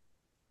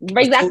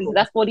 Exactly.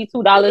 That's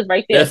 $42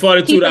 right there. That's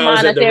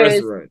 $42 at the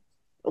restaurant.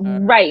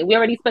 Right. We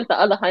already spent the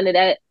other 100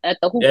 at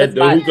the hookah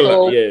spot.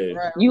 So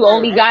you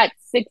only got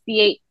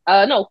 58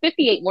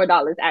 more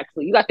dollars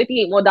actually. You got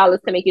 58 more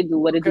dollars to make it do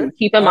what it do.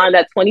 Keep in mind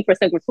that 20%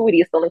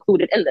 gratuity is still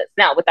included in this.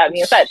 Now, with that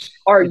being said,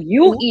 are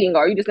you eating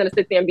or are you just gonna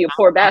sit there and be a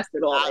poor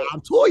bastard all day?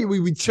 I'm told you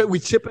we chip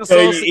and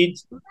sauce.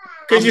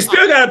 Because you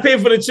still gotta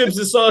pay for the chips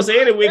and sauce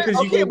anyway, because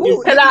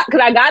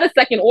I got a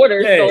second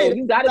order, so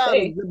you gotta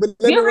pay.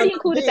 We already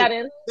included that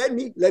in.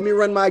 Let me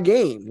run my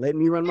game. All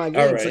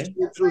right.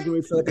 So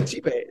you feel like a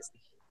cheap ass.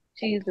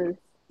 Jesus.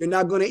 You're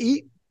not gonna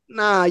eat?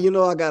 Nah,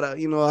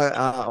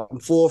 I'm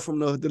full from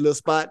the little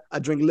spot. I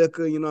drink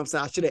liquor, you know what I'm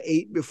saying? I should have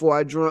ate before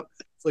I drunk.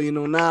 So,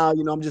 now,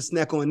 I'm just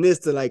snack on this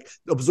to like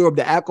absorb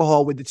the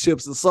alcohol with the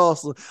chips and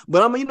salsa.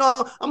 But I'm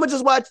gonna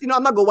just watch,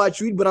 I'm not gonna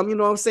watch you eat, but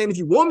I'm saying if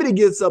you want me to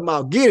get something,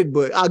 I'll get it,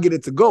 but I'll get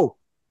it to go.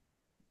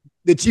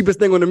 The cheapest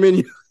thing on the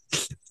menu.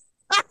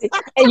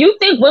 And you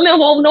think women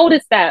won't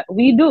notice that?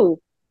 We do.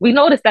 We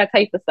notice that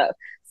type of stuff.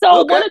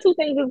 So one or two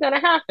things is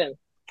gonna happen.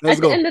 At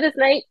the end of this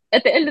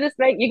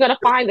night, you're gonna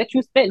find that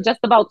you spent just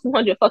about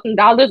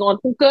 $200 on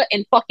hookah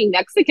and fucking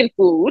Mexican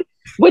food,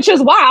 which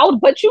is wild,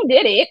 but you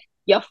did it.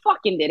 You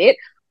fucking did it.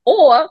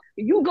 Or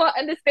you gonna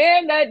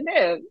understand that,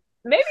 damn,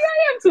 maybe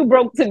I am too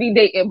broke to be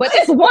dating, but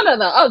it's one or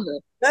the other.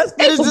 Let's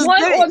finish this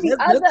date.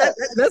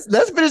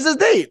 Let's finish this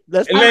date.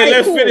 Let's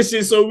finish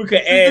it so we can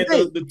add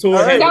the tour.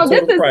 Now,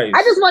 price.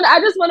 I just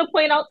want to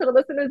point out to the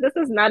listeners, this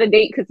is not a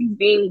date because he's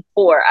being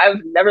poor. I've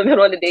never been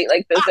on a date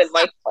like this in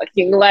my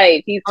fucking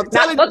life. He's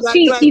not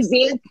cheap. He's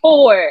being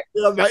poor.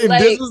 Yeah,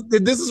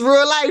 if this is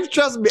real life,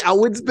 trust me, I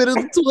wouldn't spend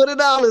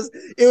 $200.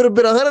 It would have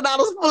been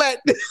 $100 flat.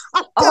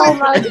 Oh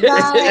my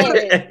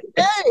god!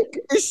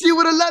 Hey, she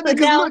would have loved it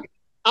because look,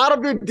 I'd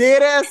have been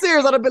dead ass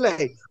serious. I'd have been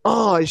like,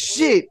 oh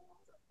shit.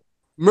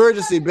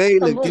 Emergency,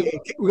 babe.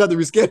 We got to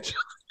reschedule.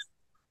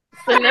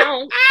 So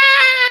now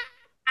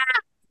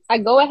I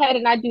go ahead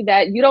and I do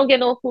that. You don't get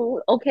no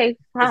food. Okay,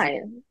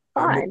 fine.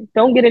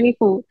 Don't get any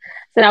food.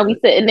 So now we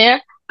sitting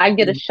there. I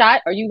get a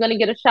shot. Are you gonna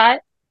get a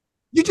shot?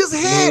 You just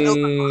had. Let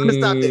me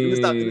stop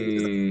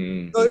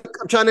it.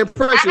 I'm trying to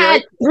impress you. I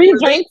had 3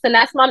 drinks, and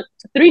that's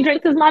 3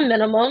 drinks is my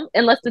minimum.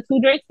 Unless the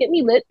 2 drinks get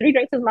me lit, 3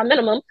 drinks is my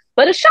minimum.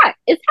 But a shot,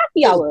 it's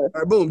happy hour.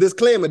 All right, boom.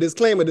 Disclaimer. This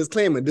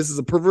is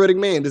a perverted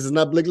man. This is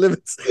not Blake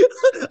Livens.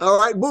 All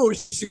right, boom.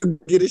 You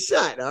get a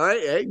shot. All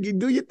right, hey, you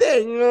do your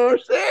thing. You know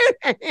what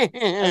I'm saying?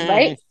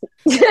 Right.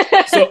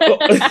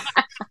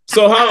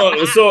 So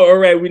all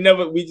right.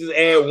 We just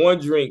add 1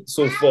 drink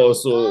so far.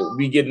 So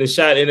we getting a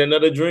shot and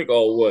another drink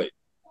or what?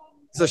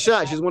 It's a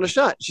shot. She just want a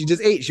shot. She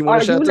just ate. She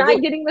want a shot. Are you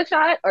not getting the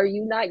shot? Are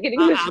you not getting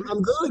the shot?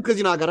 I'm good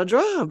because I gotta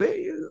drive,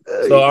 baby.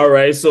 So all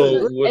right.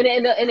 So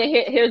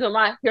here's where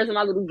my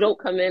little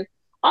joke come in.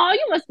 Oh,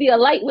 you must be a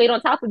lightweight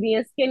on top of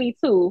being skinny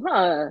too,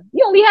 huh?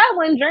 You only had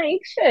 1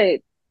 drink,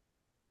 shit.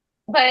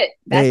 But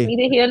that's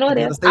neither here nor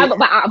there.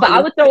 But I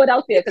would throw it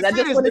out there because I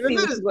just want to see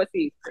what you're gonna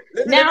see.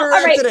 Now, all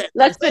right,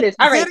 let's finish.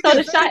 All right, so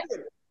the shot.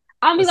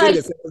 I'll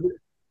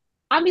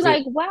be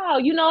like, wow,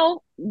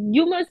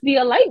 you must be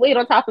a lightweight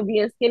on top of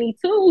being skinny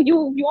too.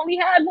 You only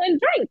had 1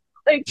 drink.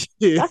 Like,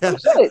 that's some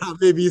shit. I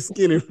may be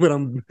skinny, but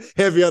I'm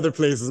heavy other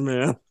places,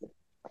 man.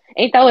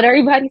 Ain't that what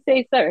everybody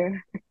say,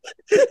 sir?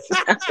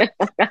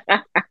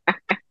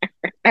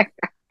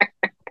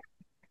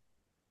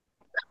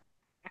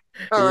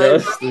 All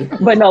right.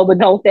 But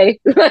don't they?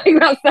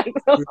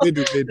 They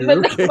do.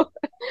 Okay.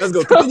 Let's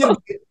go. Continue.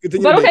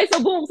 But okay,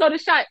 so boom. So the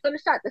shot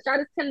is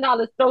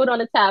 $10. Throw it on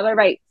the tab. All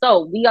right.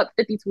 So we up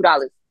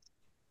 $52.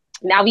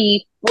 Now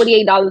we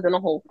 $48 in the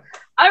hole.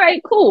 All right,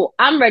 cool.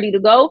 I'm ready to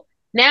go.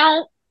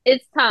 Now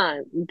it's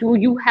time. Do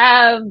you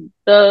have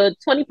the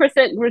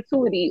 20%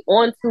 gratuity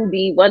onto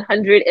the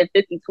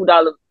 $152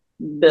 bill?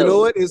 You know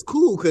what? It's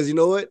cool because you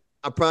know what?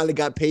 I probably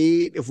got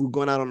paid. If we're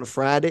going out on a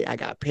Friday, I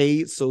got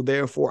paid. So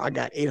therefore, I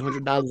got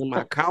 $800 in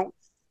my account.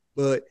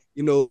 But,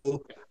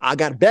 I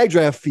got a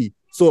backdraft fee.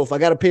 So if I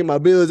got to pay my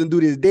bills and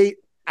do this date,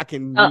 I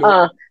can.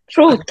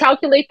 Truth.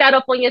 Calculate that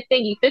up on your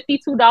thingy.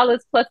 $52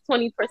 plus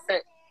 20%.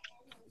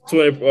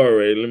 20. All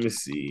right, let me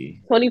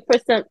see.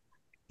 20%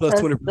 plus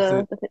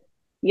 20%.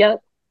 Yep.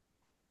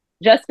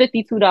 Just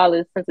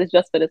 $52 since it's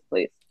just for this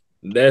place.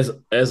 That's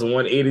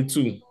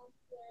 182.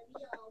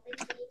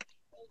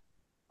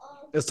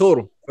 That's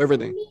total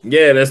everything.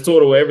 Yeah, that's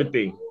total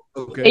everything.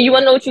 Okay. And you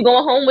want to know what you're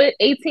going home with?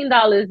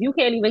 $18. You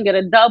can't even get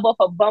a dub off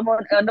a bum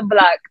on the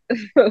block.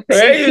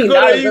 Hey, he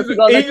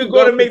can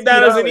go to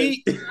McDonald's and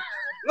eat.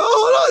 No,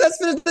 hold on. Let's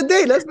finish the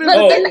date. Let's finish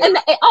Look, the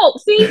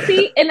date.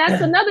 see, and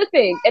that's another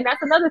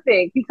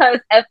thing. Because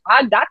if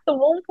I got the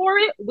room for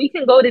it, we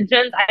can go to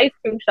Jen's ice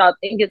cream shop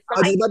and get some I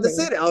was ice just about to cream.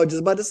 say that. I was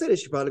just about to say that.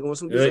 She probably going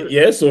some dessert.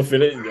 Yeah, so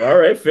finish. All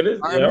right, finish.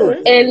 All right, All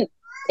right.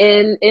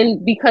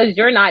 And because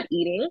you're not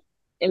eating,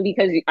 and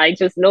because I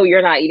just know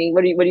you're not eating,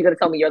 what are you gonna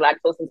tell me? You're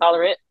lactose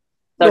intolerant?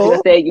 So No. you're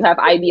gonna say you have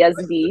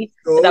IBS-D?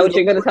 No, Is that what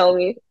you're gonna tell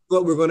me?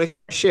 But we're gonna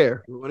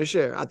share. We're gonna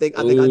share. I think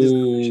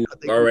Ooh,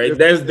 all right.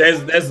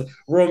 That's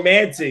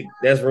romantic.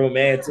 That's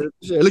romantic.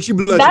 Share. Look, she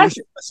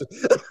blushing.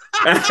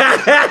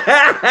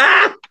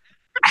 I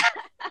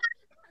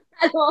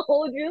don't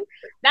hold you.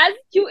 That's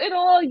cute and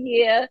all,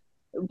 yeah.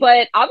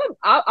 But I'm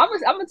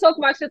gonna talk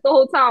my shit the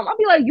whole time. I'll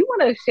be like, you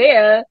wanna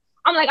share?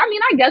 I'm like, I mean,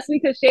 I guess we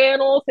could share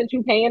and all since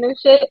you paying and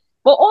shit.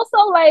 But also,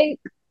 like,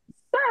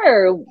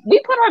 sir,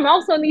 we put our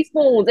mouths on these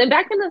spoons and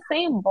back in the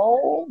same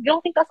bowl. You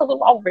don't think that's a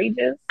little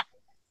outrageous?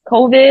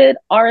 COVID,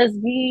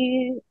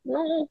 RSV,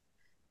 no.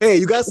 Hey,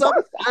 you got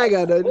something? I ain't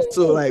got nothing.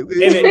 So like, and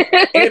the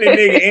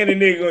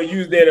nigga gonna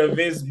use that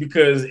events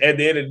because at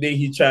the end of the day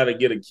he trying to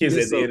get a kiss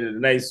at the end of the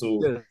night.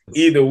 So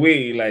either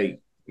way,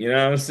 like, you know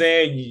what I'm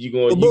saying?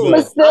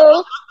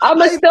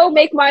 I'ma still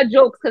make my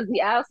jokes because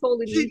the asshole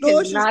in me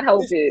cannot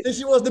help it. If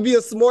she wants to be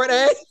a smart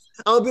ass,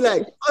 I'll be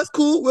like, that's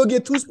cool. We'll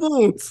get 2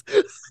 spoons.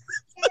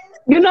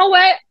 You know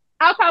what?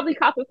 I'll probably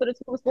cop it for the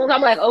 2 spoons.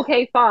 I'm like,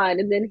 okay, fine.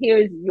 And then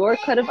here's your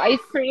cut of ice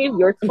cream,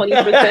 your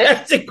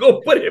 20%.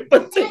 Go put it.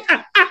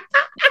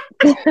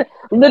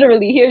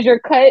 Literally, here's your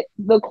cut,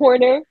 the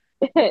corner.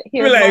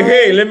 You're like,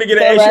 hey, let me get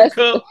an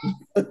extra cup.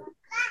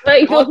 I'll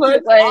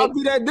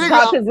be that nigga.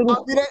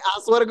 I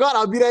swear to God,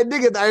 I'll be that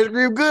nigga. The ice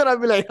cream good. I'll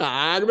be like,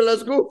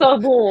 let's go. So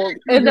boom,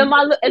 and then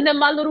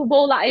my little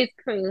bowl of ice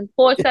cream,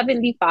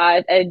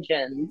 $4.75 at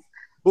Jen's.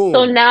 Boom.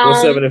 So now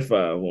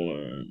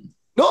 $4.75.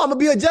 No, I'm gonna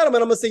be a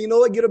gentleman. I'm gonna say, you know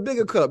what, get a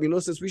bigger cup. You know,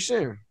 since we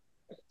sharing.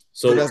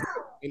 So that's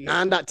 $10.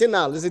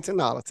 Let's say $10.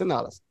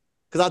 $10.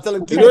 Because I'll tell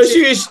him.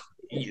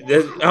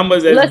 How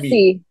much that? Let's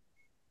see.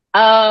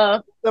 I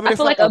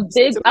feel like a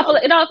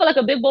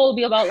big bowl would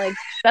be about like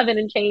 $7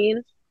 and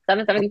change,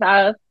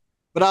 $7.75.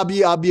 But I'll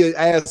be an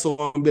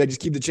asshole and be like, just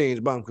keep the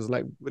change, bomb. Because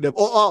like,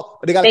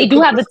 they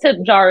do have a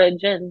tip jar at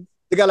Jen's.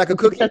 They got like a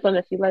cookie. That's one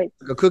if you like.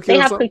 Like a cookie. They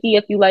have cookie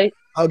if you like.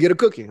 I'll get a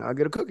cookie.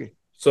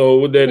 So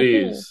what that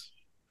is?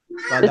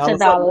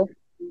 $10.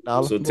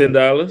 So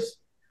 $10.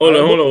 Hold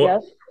on.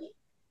 Yes.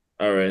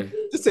 All right.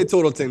 Just say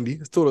total 10, D.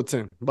 It's total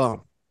 10.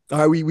 Bomb. All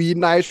right, we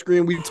eating ice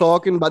cream. We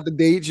talking about the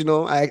dates. You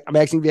know, I'm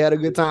asking if you had a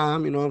good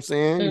time. You know what I'm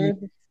saying?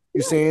 Mm-hmm.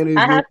 You're saying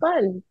I had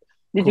fun.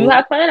 Did you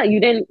have fun? You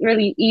didn't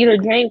really eat or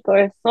drink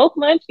or smoke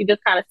much. You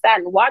just kind of sat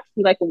and watched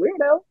me like a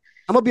weirdo.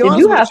 I'm gonna be honest.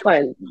 Did you have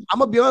fun? I'm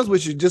gonna be honest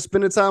with you. Just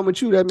spending time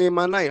with you, that made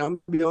my night. I'm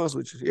gonna be honest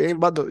with you. It ain't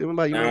about you.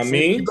 Know I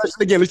mean, let's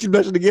keep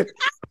blushing again.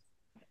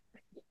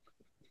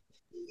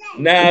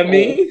 Nah, I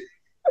mean,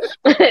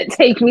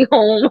 take me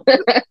home.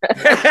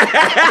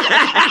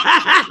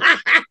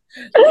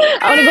 I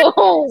want to go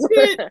home.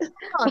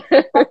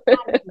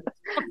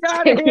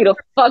 Take me the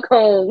fuck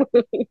home.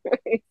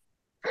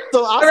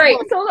 So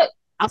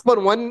I spent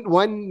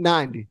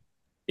 $190.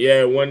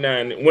 Yeah,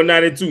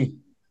 $192.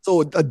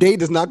 So a date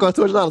does not cost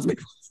 $200,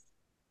 maybe.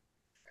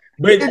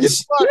 But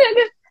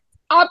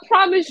I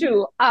promise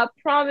you,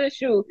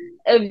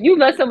 if you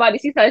met somebody,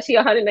 she said she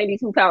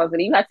 192 pounds,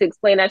 and you have to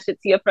explain that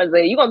shit to your friends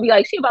later, you're gonna be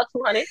like, she about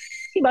 200.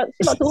 She about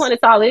 200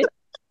 solid.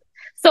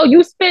 So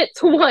you spent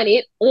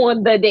 200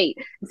 on the date.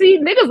 See,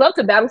 niggas love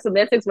to battle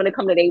semantics when it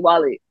comes to their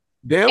wallet.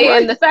 Damn and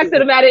right. The fact of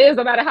the matter is,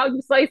 no matter how you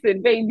slice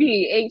it,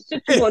 baby, ain't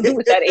shit you gonna do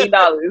with that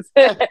 $8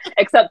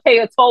 except pay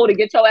a toll to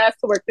get your ass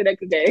to work the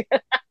next day.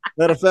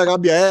 Matter of fact, I'll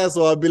be an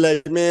asshole. I'll be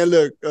like, man,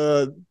 look,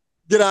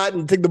 get out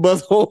and take the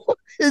bus home.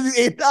 It's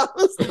 $8.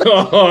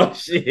 Oh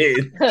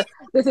shit!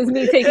 This is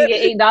me taking your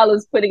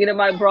 $8, putting it in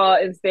my bra,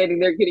 and standing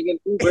there getting an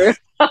Uber.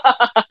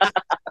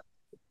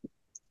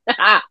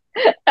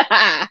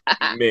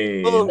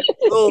 Man,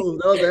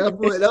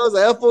 that was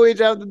an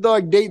FOH After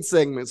Dark date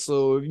segment.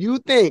 So if you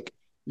think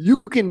you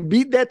can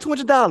beat that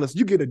 $200,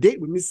 you get a date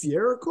with Miss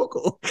Sierra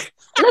Coco.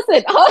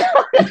 Listen,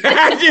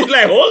 she's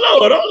like, hold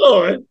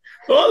on.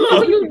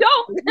 No, you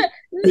don't.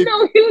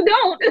 No, you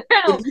don't.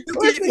 Now,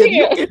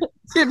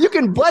 if you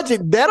can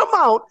budget that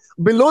amount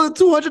below the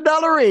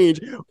 $200 range,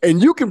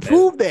 and you can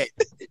prove that,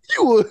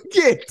 you will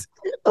get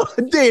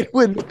a date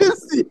with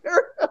Miss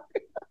Sierra.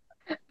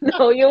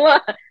 No, you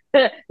won't.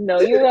 No,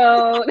 you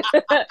won't.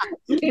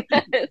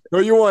 No,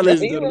 you won't.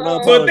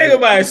 But think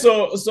about it.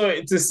 So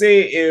to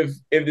say if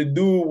the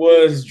dude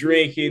was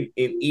drinking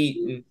and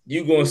eating,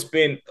 you're gonna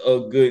spend a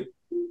good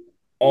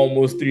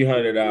almost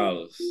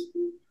 $300.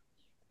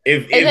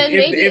 If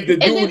the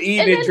dude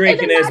eating and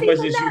drinking as much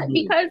as you do.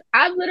 Because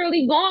I've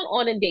literally gone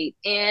on a date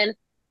and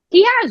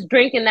he has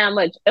drinking that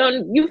much.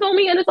 You feel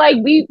me? And it's like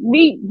we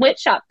went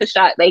shot for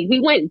shot. Like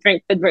we went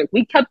drink for drink.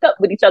 We kept up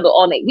with each other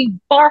all night. We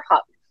bar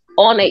hopped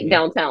all night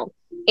downtown.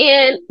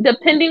 And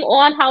depending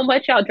on how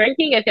much y'all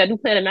drinking, if y'all do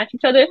plan to match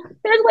each other,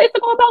 there's ways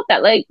to go about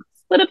that. Like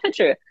split a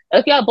picture.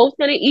 If y'all both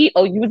gonna eat,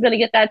 or you was gonna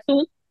get that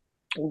too,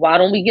 Why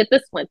don't we get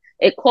this one?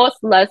 It costs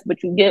less,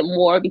 but you get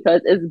more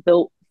because it's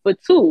built for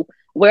two.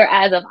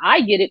 Whereas if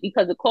I get it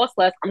because it costs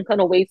less, I'm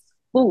gonna waste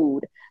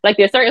food. Like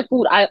there's certain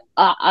food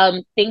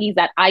thingies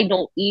that I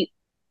don't eat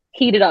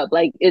heated up.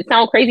 Like it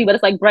sounds crazy, but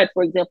it's like bread,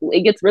 for example.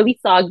 It gets really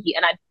soggy,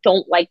 and I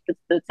don't like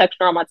the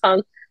texture on my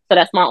tongue. So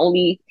that's my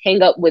only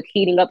hang up with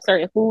heating up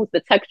certain foods.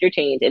 The texture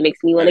change. It makes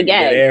me want to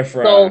gag.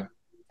 So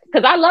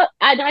because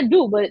I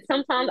do, but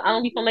sometimes I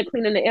don't be feeling like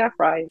cleaning the air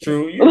fryer.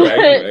 True, you're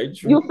right.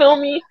 True. You feel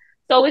me?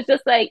 So it's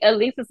just like, at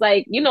least it's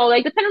like,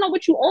 like depending on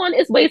what you on,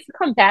 it's ways to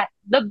combat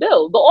the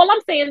bill. But all I'm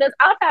saying is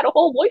I've had a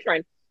whole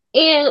boyfriend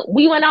and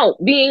we went out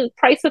being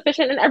price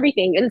sufficient and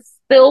everything and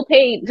still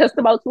paid just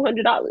about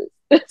 $200.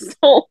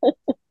 So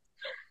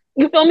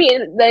you feel me?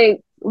 Like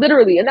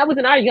literally, and that was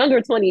in our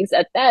younger 20s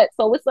at that.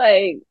 So it's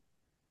like,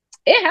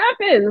 it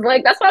happens.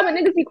 Like that's why when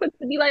niggas be quick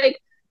to be like,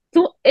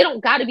 it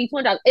don't gotta be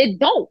 $200. It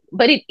don't,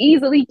 but it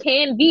easily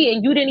can be,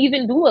 and you didn't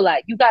even do a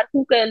lot. You got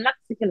hookah and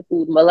Mexican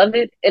food,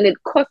 beloved, and it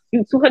cost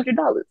you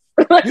 $200.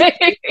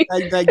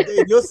 like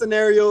in your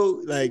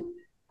scenario, like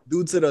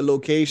due to the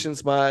location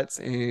spots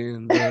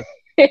and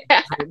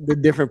the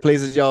different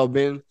places y'all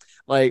been,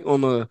 like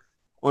on a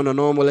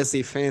normal, let's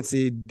say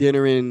fancy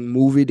dinner and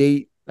movie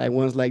date, like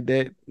ones like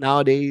that.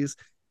 Nowadays,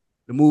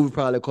 the movie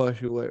probably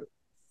cost you what,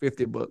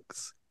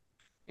 $50.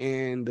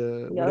 And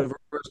whatever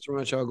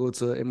restaurant y'all go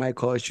to, it might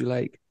cost you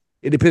like,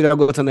 it depends. I'll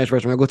go to the next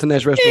restaurant. I go to the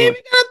next restaurant. Yeah,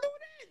 we gotta do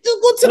that.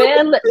 Just go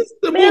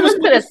to man,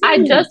 listen to this. I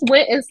just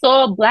went and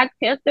saw Black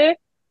Panther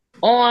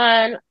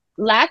on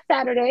last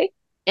Saturday,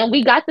 and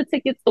we got the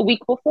tickets the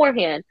week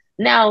beforehand.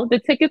 Now the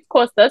tickets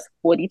cost us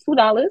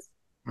 $42,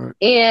 right.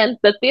 And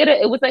the theater,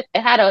 it was like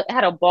it had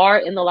a bar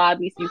in the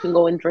lobby, so you can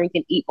go and drink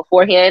and eat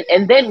beforehand.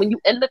 And then when you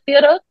in the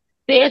theater,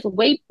 there's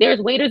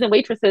waiters and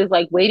waitresses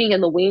like waiting in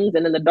the wings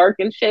and in the dark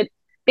and shit.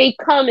 They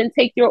come and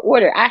take your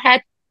order. I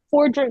had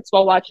 4 drinks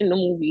while watching the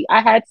movie.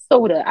 I had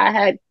soda. I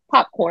had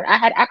popcorn. I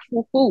had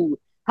actual food,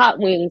 hot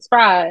wings,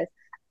 fries.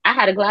 I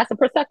had a glass of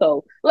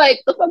Prosecco.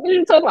 Like, the fuck are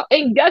you talking about?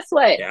 And guess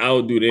what? Yeah,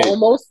 I'll do that.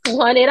 Almost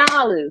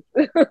 $200.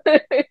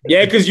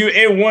 Yeah, because you're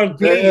in one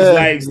place.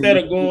 Like, instead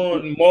of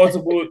going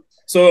multiple.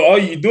 So all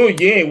you doing,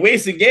 you ain't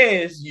wasting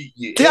gas. I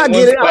get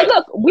it. But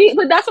look,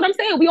 but that's what I'm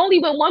saying. We only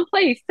went one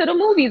place to the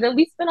movies, and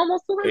we spent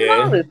almost $200.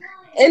 Yeah.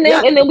 And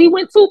then we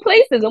went 2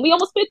 places and we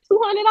almost spent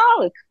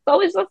 $200. So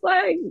it's just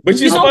like, but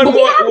you spent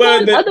more.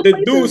 Well,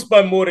 the dude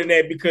spent more than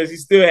that because he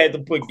still had to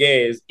put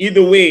gas.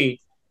 Either way,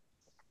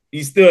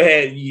 he still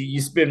had you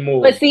spend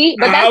more. But see,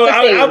 that's the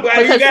thing.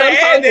 You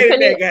gotta add that in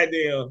that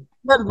goddamn.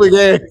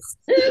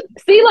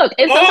 See, look,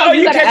 and sometimes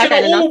you catch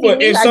an Uber.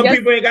 If some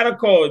people ain't got a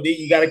car, then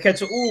you gotta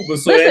catch an Uber.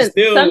 So listen, that's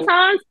still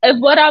sometimes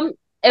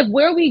if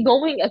where we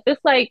going, if it's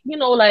like,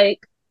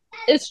 like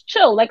it's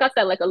chill. Like I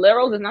said, like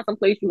Aleros is not some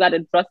place you got to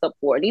dress up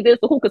for. Neither is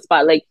the hookah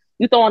spot. Like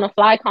you throw on a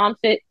fly calm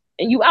fit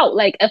and you out.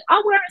 Like if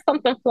I'm wearing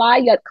something fly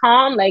yet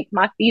calm, like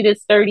my feet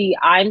is sturdy,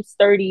 I'm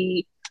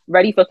sturdy,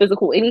 ready for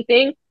physical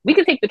anything, we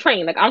can take the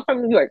train. Like I'm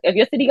from New York. If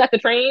your city got the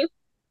train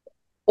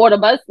or the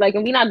bus, like,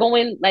 and we not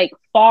going like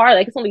far,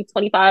 like it's only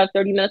 25,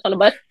 30 minutes on the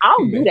bus,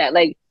 I'll do that.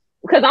 Like,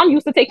 because I'm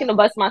used to taking the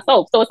bus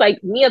myself. So it's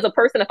like me as a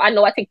person, if I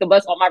know I take the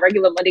bus on my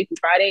regular Monday through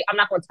Friday, I'm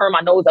not going to turn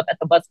my nose up at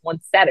the bus on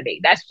Saturday.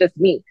 That's just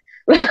me.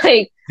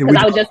 Like, because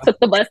I just took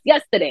the bus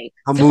yesterday.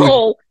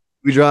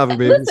 We driving,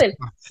 baby. Listen,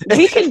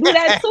 we can do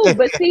that too.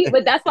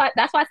 But that's why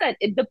I said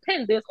it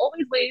depends. There's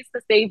always ways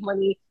to save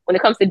money when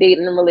it comes to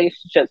dating and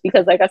relationships.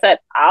 Because like I said,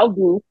 I'll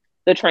do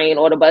the train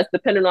or the bus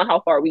depending on how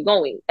far we're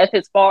going. If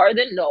it's far,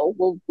 then no,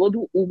 we'll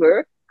do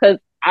Uber because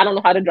I don't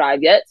know how to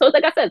drive yet. So it's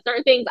like I said,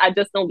 certain things I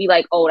just don't be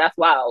like, oh, that's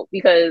wild,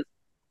 because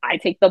I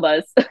take the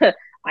bus.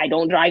 I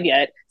don't drive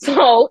yet.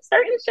 So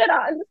certain shit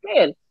I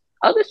understand.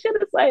 Other shit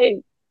is like,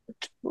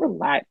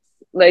 relax.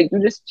 Like,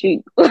 you just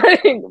cheap.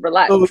 Like,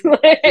 relax. So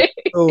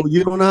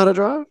you don't know how to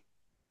drive?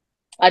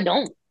 I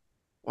don't.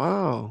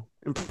 Wow.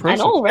 Impressive.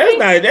 I know,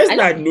 right? That's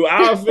not new.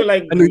 I don't feel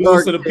like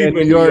most of the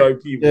people in New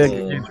York people.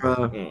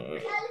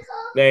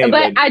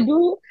 But I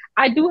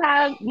do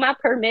have my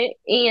permit,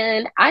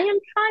 and I am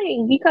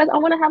trying because I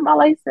want to have my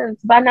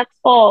license by next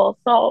fall.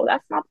 So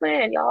that's my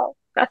plan, y'all.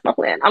 That's my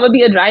plan. I'm gonna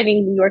be a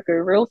driving New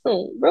Yorker real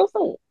soon.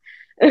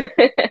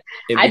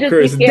 I just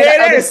be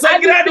scared.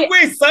 Son, get out of the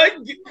way,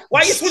 son.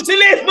 Why you switching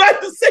lanes?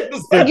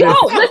 Yo,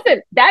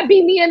 listen, that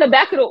be me in the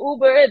back of the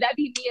Uber. That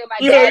be me and my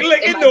dad.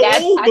 In the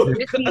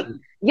Uber.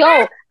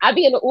 Yo, I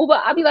be in the Uber.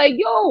 I be like,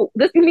 yo,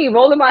 this be me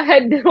rolling my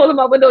head, rolling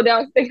my window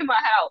down, sticking my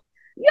house.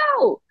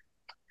 Yo,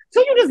 so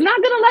you just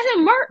not gonna let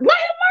him murder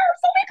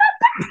so we come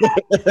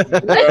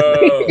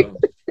back?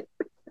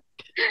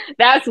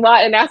 That's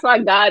why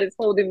God is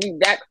holding me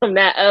back from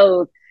that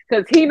L,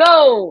 because He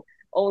knows.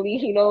 Only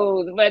He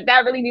knows. But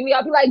that really be me.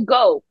 I'll be like,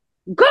 go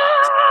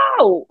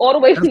all the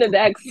way from the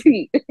back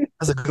seat.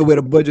 That's a good way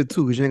to budget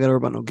too, because you ain't gotta worry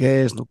about no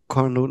gas, no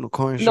car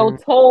insurance, no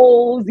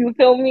tolls. You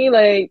feel me?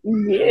 Like,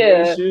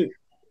 yeah.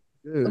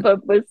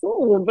 But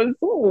soon.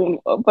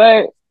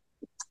 But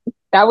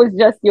that was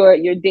just your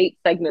date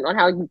segment on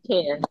how you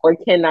can or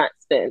cannot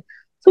spend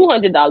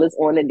 $200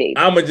 on a date.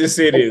 I'ma just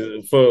say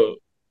this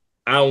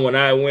when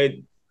I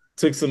went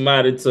took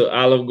somebody to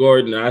Olive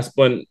Garden. I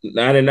spent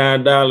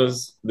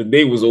 $99. The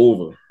day was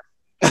over.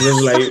 And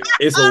it's like,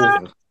 it's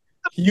over.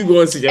 You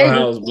going to your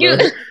house, bro.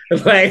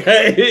 Like,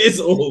 it's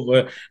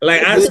over.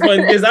 Like, I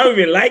spent this. I don't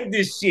even like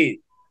this shit.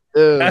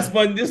 I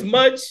spent this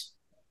much.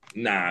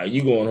 Nah,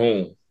 you going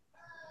home.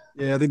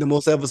 Yeah, I think the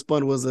most I ever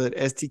spun was at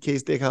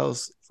STK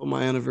Steakhouse for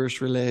my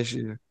anniversary last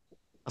year.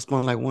 I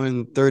spent like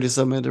 $130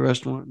 something at the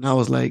restaurant. And I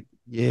was like,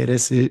 yeah,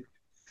 that's it.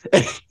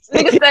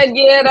 Nigga said,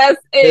 yeah,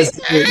 that's it.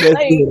 That's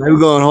it. I'm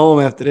going home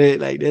after that.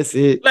 Like, that's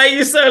it. Like,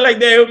 you sound like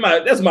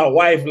that. That's my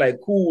wife. Like,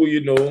 cool,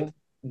 you know.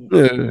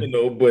 Yeah. You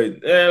know,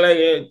 but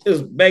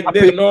just back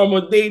then,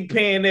 normal date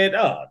paying that.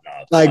 Oh, no.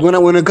 Like,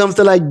 when it comes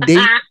to like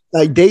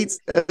dates,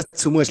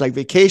 that's too much. Like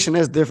vacation,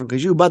 that's different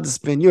because you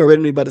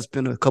already about to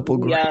spend a couple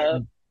grand. Yeah.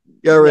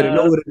 You already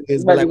know what it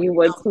is. Whether like, you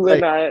want to or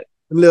not.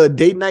 Little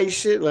date night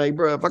shit, like,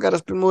 bro, if I gotta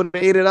spend more than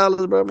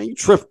 $80, bro, man, you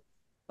tripping.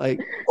 Like,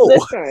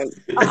 listen,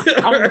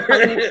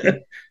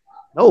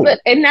 no, but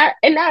and that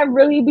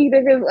really be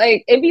niggas.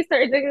 Like, it be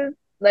certain niggas.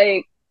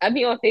 Like, I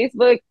be on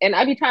Facebook and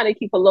I be trying to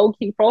keep a low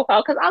key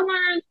profile because I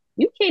learned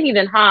you can't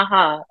even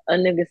a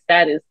nigga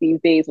status these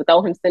days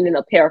without him sending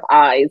a pair of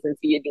eyes into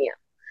your DM.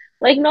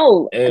 Like,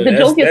 no, the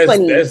joke is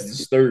funny. That's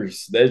just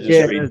thirst. That's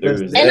just straight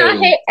thirst. And I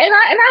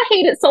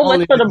hate it so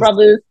much for the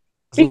brothers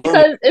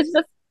because it's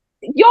just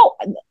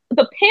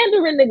the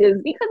pandering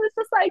niggas, because it's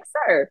just like,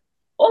 sir,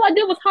 all I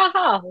did was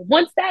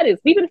one status.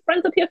 We've been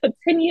friends up here for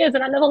 10 years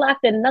and I never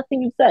laughed at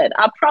nothing you said.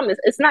 I promise.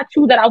 It's not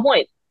you that I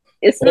want.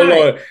 It's Hold not.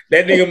 on.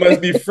 That nigga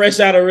must be fresh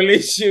out of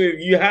relationship.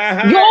 You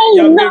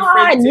Yo, nah.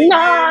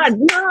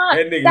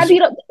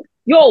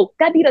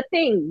 That be the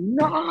thing.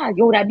 Nah,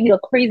 that be the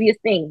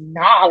craziest thing.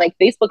 Nah, like,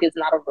 Facebook is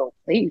not a real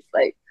place.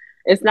 Like,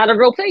 it's not a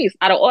real place.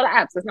 Out of all the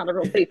apps, it's not a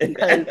real place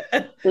because,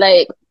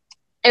 like,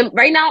 and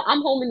right now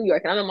I'm home in New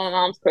York and I'm in my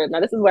mom's crib.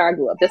 Now, this is where I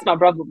grew up. This is my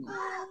brother.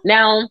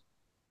 Now,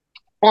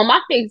 on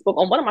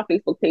one of my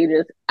Facebook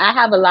pages, I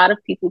have a lot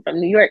of people from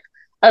New York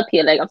up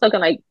here. Like, I'm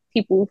talking like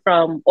people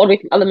from all the way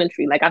from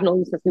elementary. Like, I've known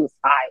you since we was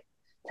 5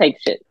 type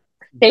shit.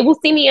 They will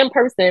see me in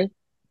person.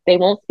 They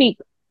won't speak.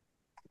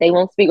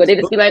 Or they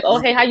just be like, oh,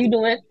 hey, how you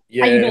doing?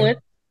 Yeah. How you doing?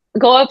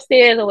 Go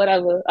upstairs or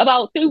whatever.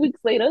 About 3 weeks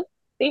later,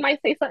 they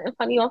might say something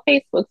funny on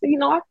Facebook.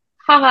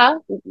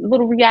 So,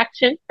 little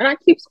reaction. And I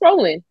keep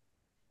scrolling.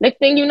 Next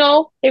thing you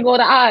know, here go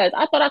the eyes.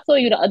 I thought I saw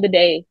you the other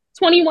day.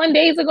 21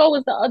 days ago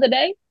was the other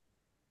day.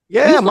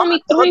 Yeah, you saw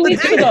me 3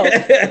 weeks ago.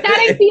 That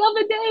ain't the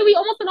other day. We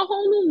almost in a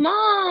whole new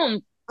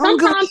month.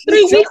 Sometimes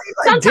 3 weeks.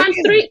 Sometimes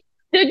 3.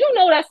 Did you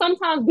know that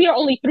sometimes we are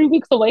only 3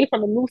 weeks away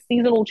from a new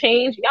seasonal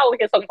change? Y'all were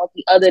here talking about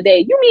the other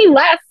day. You mean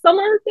last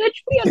summer,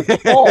 bitch? We in the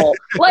fall.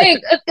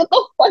 Like, get the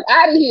fuck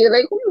out of here.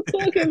 Like, who you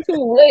talking to?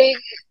 Like,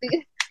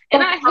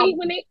 and I hate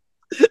when they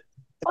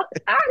fuck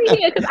out of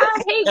here because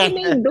I hate when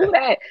they do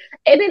that.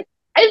 And then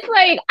it's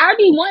like I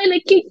be wanting to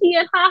kiki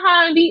and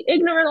and be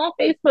ignorant on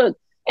Facebook.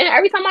 And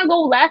every time I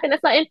go laughing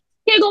at something,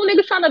 here go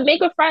niggas trying to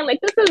make a friend. Like,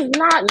 this is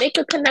not make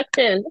a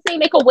connection. This ain't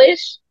make a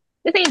wish.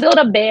 This ain't build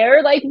a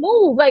bear. Like,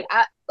 move. Like,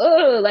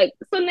 like,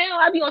 so now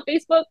I be on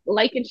Facebook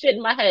liking shit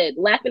in my head,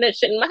 laughing at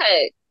shit in my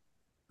head.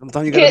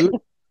 Sometimes you gotta do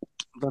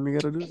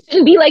it.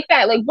 And be like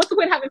that. Like, what's the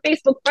point of having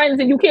Facebook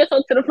friends and you can't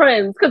talk to the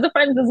friends because the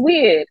friends is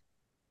weird?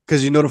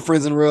 Because you know the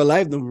friends in real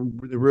life, the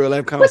real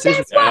life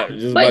conversation. But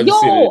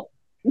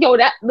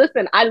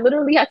listen, I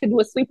literally had to do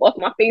a sweep off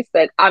my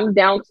Facebook. I'm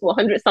down to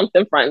 100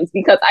 something friends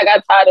because I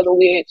got tired of the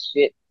weird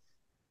shit.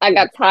 I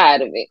got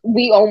tired of it.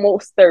 We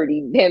almost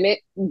 30. Damn it.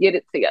 Get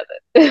it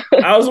together.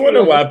 I was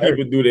wondering why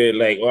people do that.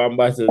 Like, I'm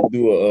about to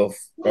do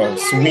a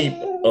sweep,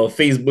 a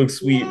Facebook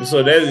sweep.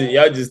 So that's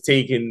y'all just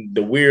taking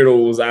the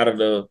weirdos out of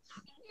the.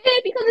 Yeah,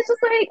 because it's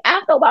just like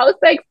after a while,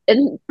 it's like,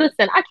 and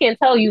listen, I can't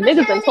tell you.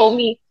 Niggas done told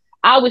me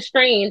I was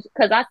strange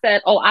because I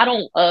said, oh, I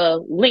don't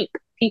link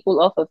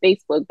people off of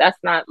Facebook. That's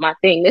not my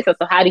thing. They said,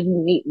 so how do you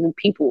meet new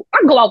people? I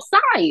go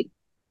outside.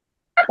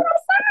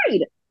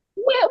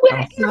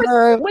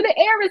 Where the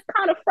air is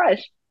kind of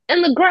fresh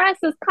and the grass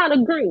is kind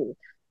of green.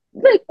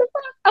 Like, the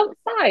fuck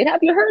outside?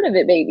 Have you heard of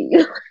it, baby?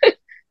 I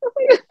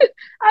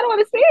don't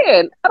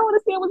understand.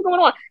 What's going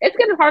on. It's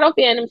getting hard out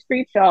there in them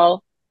streets,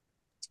 y'all.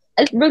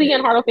 It's really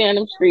getting hard out there in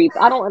them streets.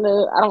 I don't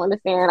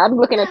understand. I'm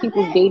looking at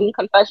people's dating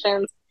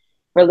confessions,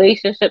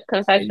 relationship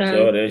confessions.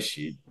 Enjoy that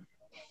shit.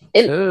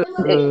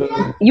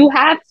 You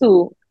have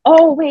to.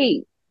 Oh,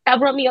 wait. That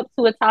brought me up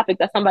to a topic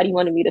that somebody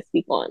wanted me to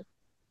speak on.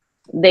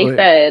 They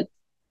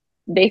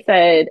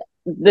said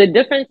the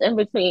difference in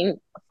between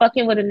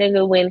fucking with a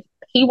nigga when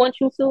he wants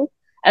you to,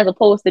 as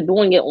opposed to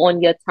doing it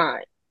on your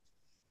time.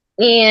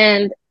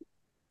 And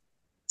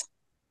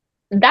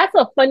that's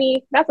a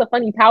funny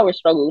power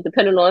struggle,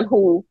 depending on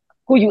who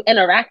you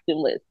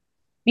interacting with.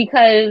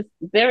 Because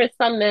there is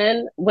some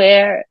men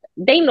where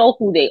they know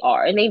who they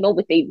are and they know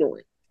what they're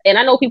doing. And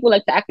I know people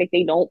like to act like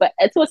they don't, but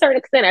to a certain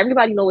extent,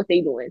 everybody know what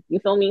they're doing. You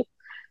feel me?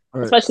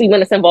 Right. Especially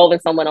when it's involving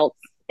someone else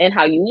and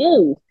how you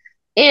move.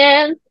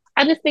 And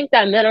I just think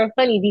that men are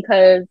funny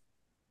because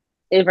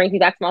it brings me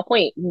back to my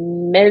point.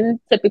 Men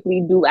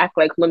typically do act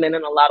like women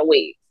in a lot of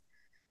ways.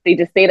 they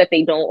just say that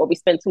they don't, or we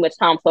spend too much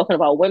time talking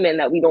about women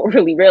that we don't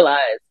really realize.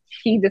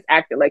 He just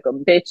acted like a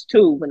bitch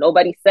too, but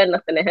nobody said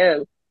nothing to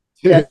him,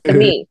 just to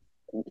me.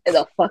 Get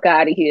the fuck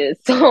out of here.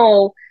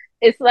 So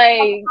it's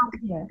like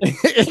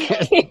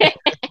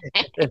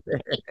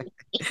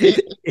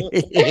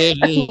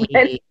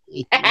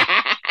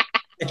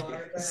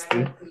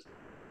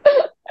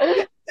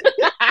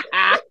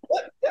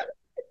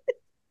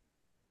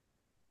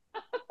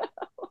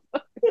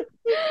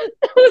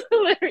that was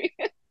hilarious.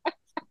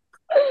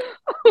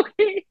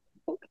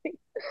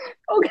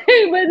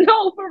 Okay, but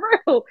no, for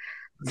real.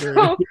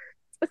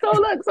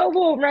 So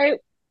boom, right?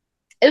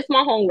 It's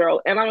my homegirl,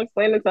 and I'm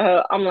explaining to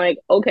her. I'm like,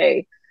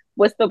 okay,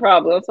 what's the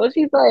problem? So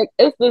she's like,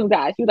 it's this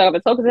guy. She's like, I've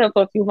been talking to him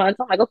for a few months.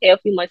 I'm like, okay, a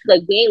few months. She's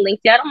like, we ain't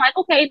linked yet. I'm like,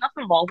 okay,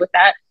 nothing wrong with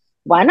that.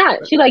 Why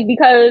not? She's like,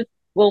 because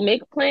we'll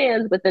make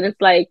plans, but then it's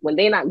like when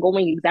they're not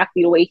going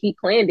exactly the way he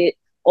planned it,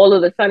 all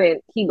of a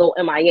sudden he go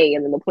MIA,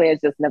 and then the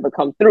plans just never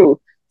come through.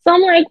 So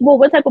I'm like, well,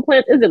 what type of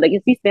plans is it? Like,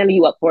 is he standing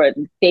you up for a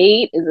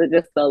date? Is it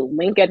just a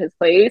link at his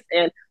place?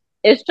 And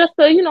it's just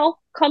a,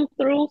 come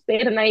through,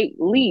 stay the night,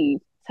 leave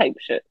type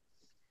shit.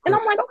 And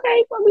I'm like,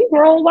 okay, well, we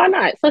grown, why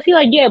not? So she's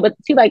like, yeah, but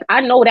she's like,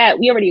 I know that.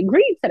 We already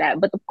agreed to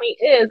that. But the point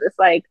is, it's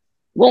like,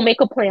 we'll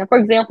make a plan. For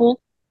example,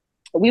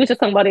 we was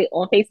just talking about it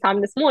on FaceTime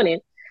this morning.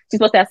 She's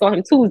supposed to have saw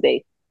him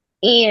Tuesday.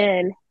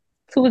 And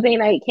Tuesday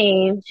night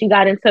came, she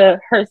got into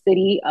her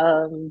city,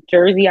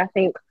 Jersey, I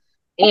think.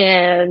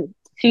 And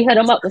she hit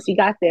him up when she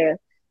got there.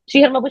 And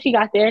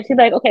she's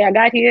like, okay, I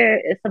got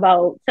here. It's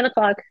about 10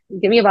 o'clock.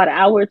 Give me about an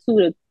hour or two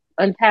to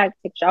unpack,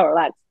 take a shower,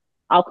 relax.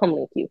 I'll come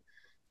link you.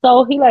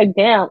 So he like,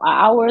 damn, an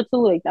hour or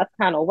two, like that's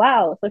kind of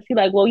wild. So she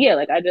like, well, yeah,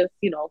 like I just,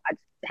 I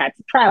just had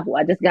to travel.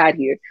 I just got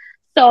here.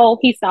 So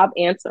he stopped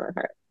answering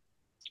her.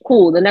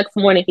 Cool. The next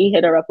morning he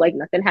hit her up like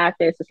nothing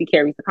happened. So she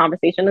carries the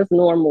conversation as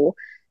normal.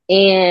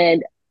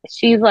 And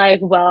she's like,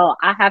 well,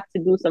 I have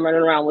to do some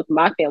running around with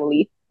my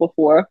family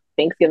before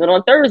Thanksgiving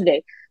on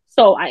Thursday.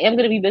 So I am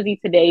going to be busy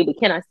today, but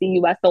can I see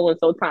you by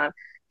so-and-so time?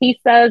 He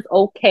says,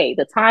 okay.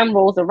 The time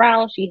rolls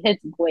around. She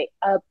hits boy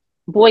up.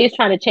 Boy is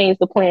trying to change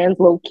the plans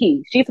low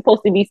key. She's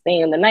supposed to be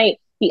staying the night.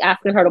 He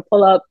asking her to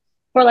pull up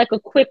for like a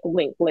quick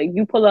link. Like,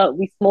 you pull up,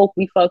 we smoke,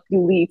 we fuck,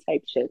 you leave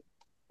type shit.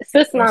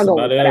 Sis not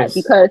going for that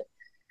because,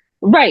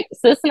 right,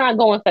 sis not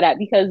going for that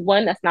because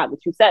one, that's not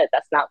what you said.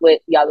 That's not what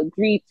y'all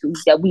agreed to,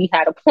 that we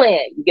had a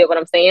plan. You get what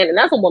I'm saying? And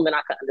as a woman,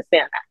 I can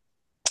understand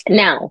that.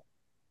 Now,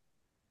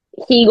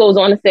 he goes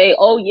on to say,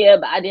 oh yeah,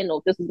 but I didn't know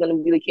if this was going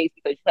to be the case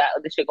because you had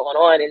other shit going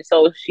on. And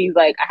so she's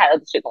like, I had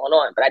other shit going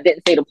on, but I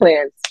didn't say the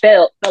plans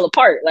fell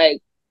apart.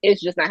 Like,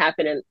 it's just not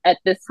happening at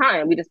this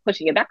time. We're just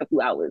pushing it back a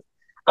few hours.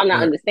 I'm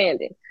not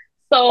understanding.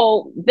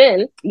 So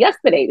then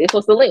yesterday, they're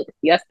supposed to link.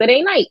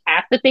 Yesterday night,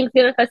 after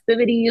Thanksgiving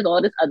festivities, all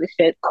this other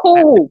shit.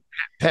 Cool.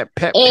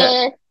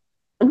 And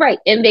right.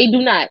 And they do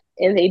not.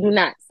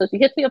 So she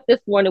hits me up this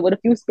morning with a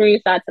few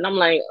screenshots and I'm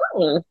like,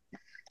 oh,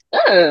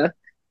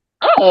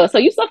 so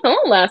you slept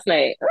alone last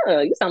night. Oh,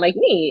 you sound like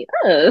me.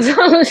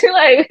 So she's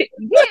like,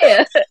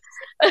 yeah.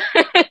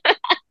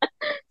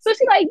 So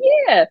she's like,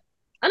 yeah.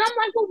 And I'm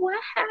like, well, what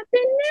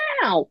happened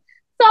now?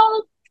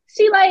 So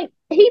she like,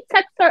 he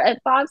texted her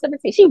at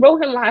 5:17. She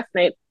wrote him last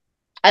night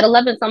at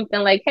 11 something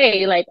like,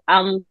 hey, like,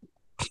 I'm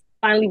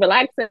finally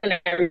relaxing.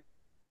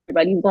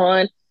 Everybody's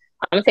gone.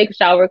 I'm gonna take a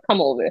shower, come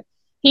over.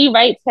 He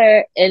writes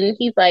her and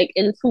he's like,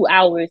 in 2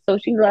 hours. So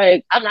she's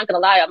like, I'm not gonna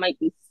lie, I might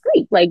be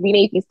asleep. Like, we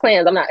made these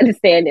plans. I'm not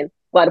understanding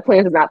why the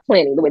plans are not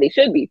planning the way they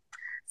should be.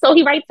 So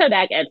he writes her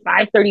back at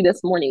 5:30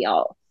 this morning,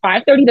 y'all.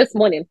 5:30 this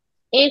morning.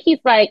 And he's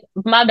like,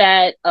 my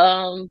bad.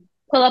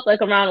 Pull up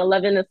like around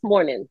 11 this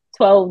morning,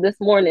 12 this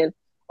morning,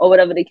 or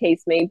whatever the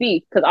case may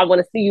be, because I want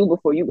to see you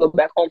before you go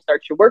back home,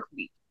 start your work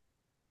week.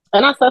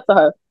 And I said to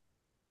her,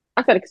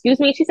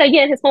 excuse me? She said,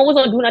 yeah, his phone was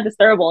on Do Not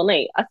Disturb all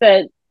night. I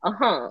said,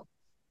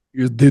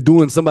 They're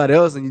doing somebody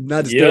else and you're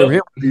not disturbing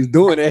him when he's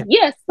doing it.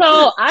 Yeah,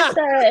 so I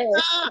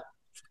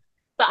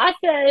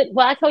said,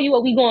 well, I tell you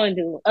what we going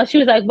to do. She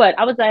was like, what?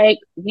 I was like,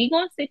 we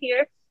going to sit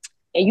here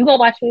and you going to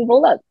watch me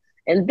roll up.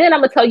 And then I'm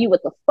going to tell you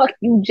what the fuck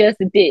you just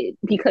did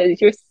because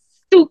you're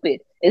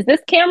stupid. Is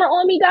this camera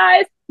on me,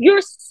 guys?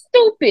 You're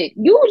stupid.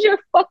 Use your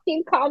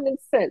fucking common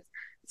sense.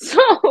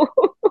 So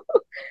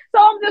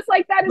I'm just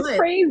like, that is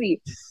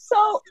crazy.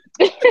 So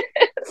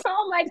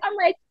I'm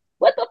like,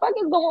 what the fuck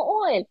is going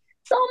on?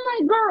 So I'm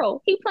like,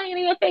 girl, he playing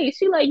in your face.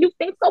 She like, you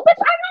think so?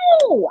 Bitch, I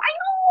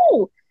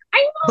know.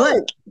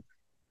 But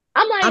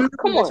I'm like,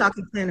 come on. Y'all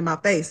keep playing in my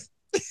face.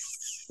 He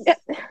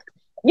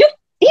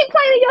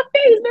playing in your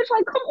face, bitch.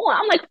 Like, come on.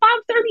 I'm like 5:30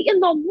 in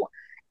the morning.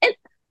 And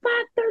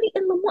 5:30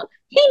 in the morning.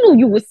 He knew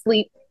you was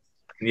asleep.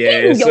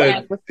 Yeah,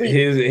 so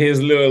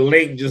his little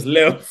link just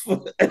left.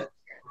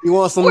 You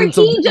want some? Or he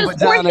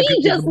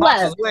just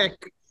left.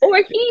 Or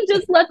he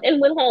just left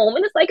and went home.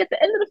 And it's like at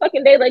the end of the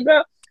fucking day, like,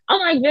 girl, I'm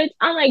like,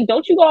 bitch,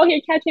 don't you go out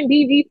here catching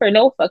BV for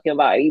no fucking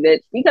body,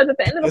 bitch. Because at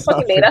the end of the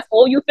fucking day, that's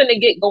all you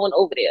finna get going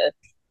over there.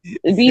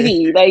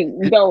 BV, like,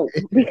 don't.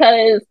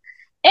 Because,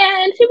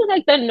 and she was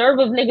like, the nerve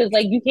of niggas,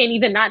 like, you can't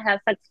even not have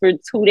sex for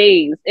 2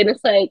 days. And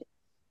it's like,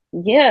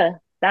 yeah,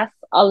 that's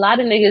a lot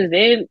of niggas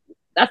did.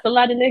 That's a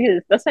lot of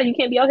niggas. That's why you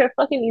can't be out here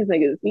fucking these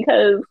niggas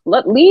because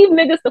leave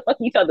niggas to fuck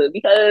each other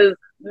because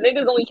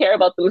niggas only care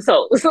about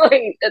themselves.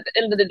 Like at the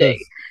end of the day,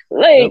 Yes.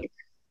 like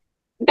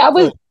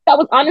Yep. that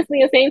was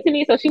honestly insane to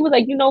me. So she was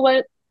like, you know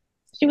what?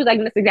 She was like,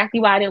 that's exactly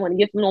why I didn't want to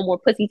give him no more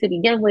pussy to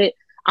begin with.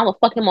 I'm gonna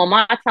fuck him on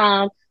my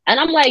time. And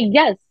I'm like,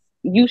 yes,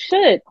 you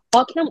should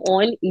fuck him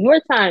on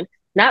your time.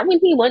 Not when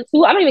he wants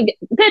to. I don't even get,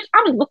 bitch,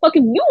 I don't give a fuck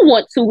if you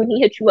want to when he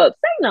hits you up.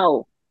 Say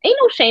no. Ain't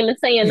no shame in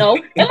saying no.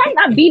 It might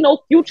not be no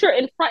future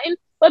in fronting,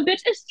 but bitch,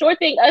 it's short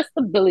thing of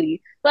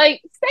stability.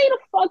 Like, say the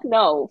fuck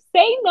no.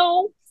 Say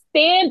no,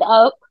 stand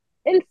up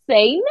and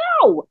say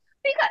no.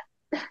 Because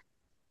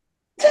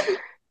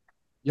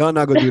Y'all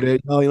not gonna do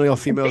that. Y'all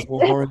females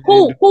more horny.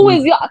 who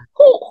is y'all?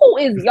 Who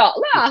is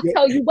y'all? I'll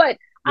tell you what.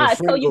 Your I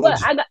friend tell you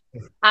goes- what.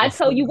 I your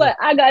tell friend you what.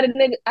 I got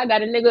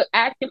a nigga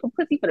asking for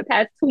pussy for the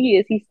past 2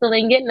 years. He still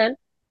ain't getting none.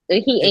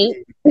 And he ain't.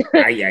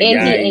 Ay, ay, And he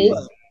ay. ain't.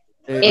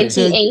 Hey, And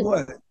he ain't.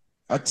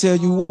 I tell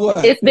you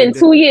what. It's been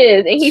 2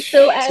 years and he's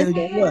still Tell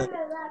you asking. what. All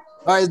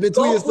right, it's been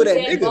 2 years for that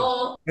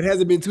nigga. It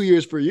hasn't been 2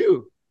 years for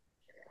you.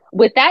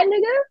 With that nigga?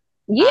 I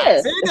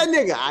Yeah. said that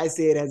nigga. I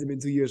said it hasn't been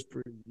 2 years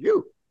for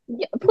you.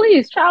 Yeah,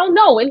 please, child,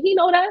 no. And he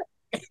know that.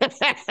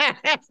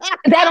 That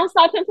don't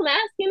stop him from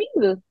asking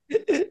either.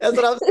 That's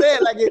what I'm saying.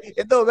 Like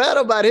it don't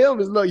matter about him.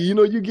 It's like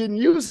you getting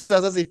used to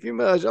us. I say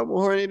females, y'all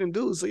more horny than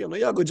dudes. So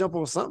y'all go jump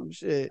on something.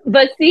 Shit.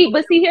 But see,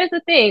 here's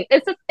the thing.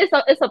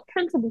 It's a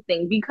principle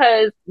thing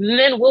because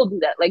men will do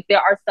that. Like there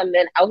are some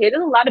men out here.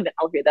 There's a lot of men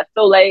out here that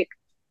feel like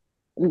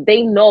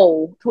they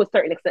know to a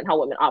certain extent how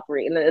women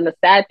operate. And the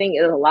sad thing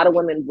is a lot of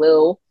women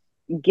will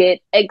get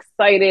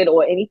excited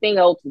or anything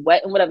else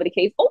wet and whatever the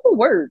case over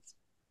words.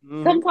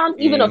 Sometimes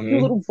even a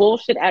few little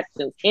bullshit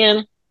actions.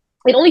 And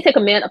it only take a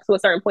man up to a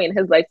certain point in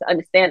his life to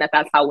understand that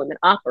that's how women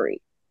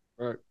operate.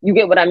 Right. You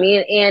get what I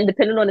mean? And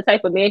depending on the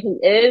type of man he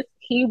is,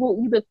 he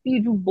will either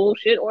feed you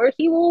bullshit or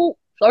he gonna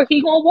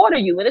water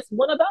you. And it's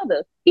one or the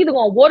other. He either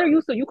gonna water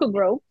you so you could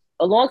grow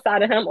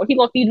alongside of him, or he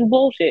gonna feed you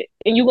bullshit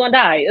and you gonna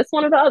die. It's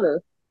one or the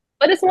other.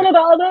 But it's one or the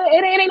other.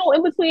 It ain't no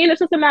in between. It's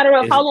just a matter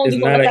of how long It's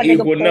you gonna not let an that nigga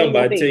equal play in number,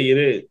 your I face. tell you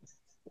that.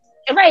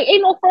 Right,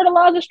 ain't no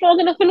fertilizer strong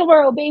enough in the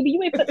world, baby.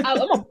 You ain't put.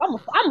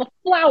 I'm a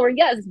flower,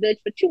 yes, bitch,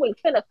 but you ain't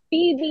finna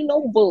feed me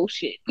no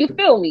bullshit. You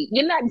feel me?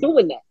 You're not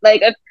doing that.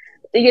 Like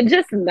you're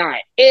just not.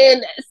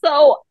 And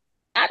so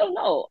I don't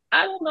know.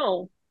 I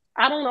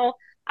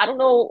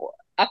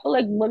feel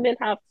like women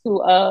have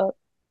to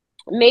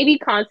maybe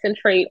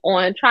concentrate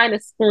on trying to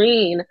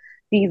screen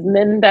these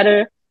men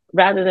better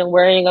rather than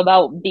worrying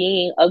about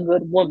being a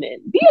good woman.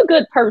 Be a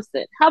good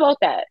person. How about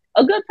that?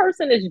 A good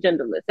person is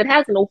genderless. It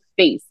has no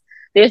face.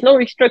 There's no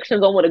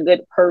restrictions on what a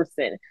good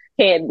person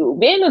can do.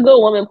 Being a good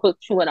woman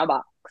puts you in a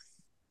box.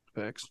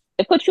 Facts.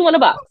 It puts you in a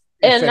box.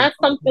 And that's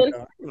something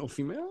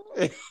female.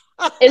 and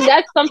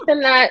that's something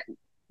that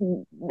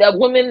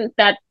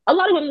a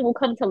lot of women will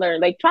come to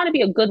learn. Like trying to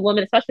be a good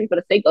woman, especially for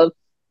the sake of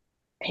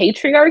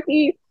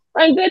patriarchy.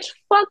 Like, bitch,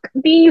 fuck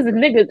these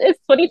niggas. It's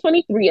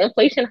 2023,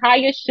 inflation high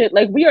as shit.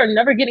 Like, we are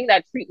never getting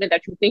that treatment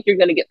that you think you're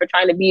gonna get for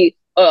trying to be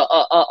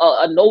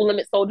a no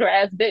limit soldier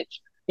ass bitch.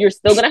 You're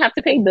still gonna have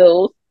to pay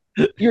bills.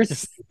 You're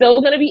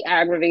still gonna be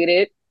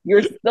aggravated.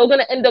 You're still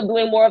gonna end up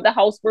doing more of the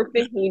housework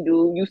than he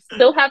do. You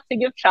still have to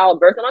give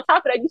childbirth, and on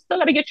top of that, you still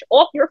gotta get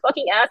off your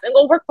fucking ass and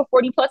go work for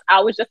 40 plus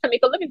hours just to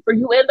make a living for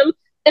you and them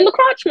and the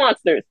crotch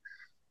monsters.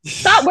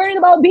 Stop worrying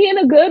about being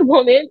a good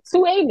woman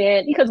to a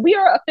man because we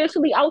are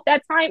officially out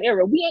that time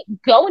era. We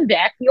ain't going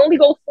back. We only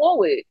go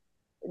forward.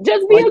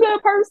 Just be a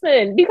good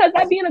person because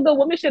that being a good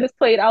woman shit is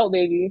played out,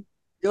 baby.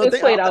 It's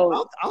played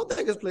out. I don't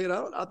think it's played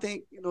out. I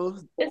think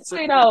it's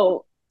played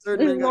out.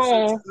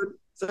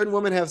 Certain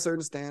women have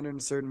certain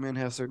standards, certain men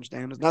have certain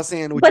standards. Not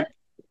saying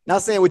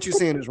what you're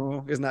saying is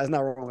wrong. It's not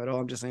wrong at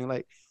all. I'm just saying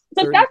like.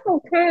 But that's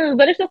okay.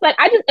 But it's just like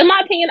in my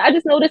opinion, I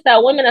just noticed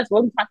that women that's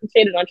really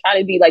concentrated on trying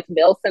to be like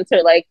male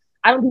centered, like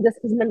I don't do this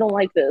because men don't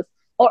like this,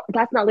 or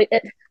that's not like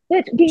it.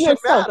 Bitch, be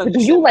yourself. But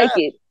do you like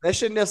it? That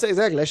shouldn't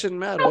exactly. That shouldn't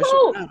matter.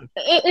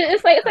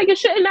 It's like it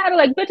shouldn't matter.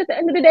 Like, bitch, at the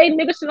end of the day,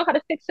 niggas should know how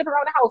to fix shit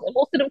around the house, and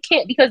most of them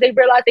can't because they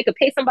realize they could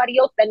pay somebody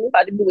else that knew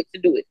how to do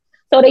it.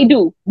 So they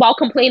do while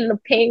complaining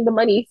of paying the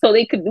money so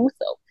they could do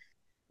so.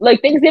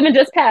 Like Thanksgiving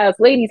just passed,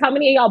 ladies. How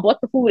many of y'all bought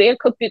the food and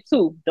cooked it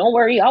too? Don't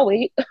worry, I'll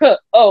wait.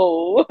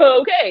 Oh,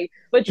 okay.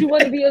 But you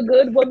want to be a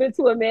good woman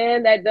to a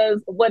man that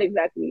does what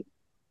exactly?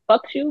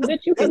 Fuck you, bitch.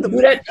 You can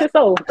do that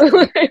yourself.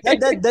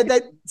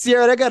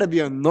 Sierra, that gotta be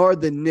a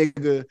northern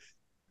nigga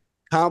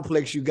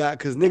complex you got,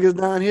 cause niggas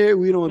down here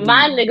we don't.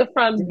 My nigga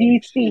from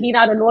DC, he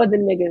not a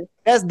northern nigga.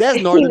 That's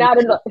northern.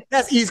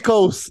 That's East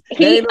Coast.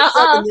 He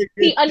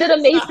under the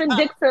Mason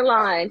Dixon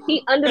line.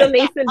 He under the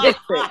Mason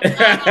Dixon,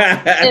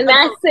 and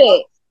that's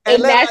it.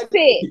 And that's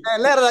it.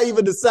 Atlanta not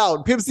even the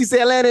South. Pimp C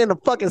say Atlanta in the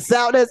fucking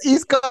South. That's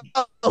East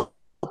Coast.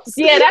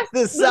 Yeah, that's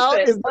the South.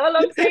 All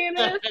I'm saying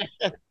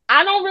is,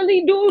 I don't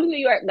really do New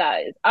York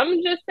guys.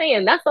 I'm just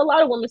saying that's a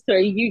lot of women's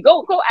story. You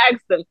go ask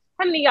them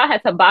how many of y'all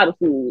had to buy the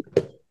food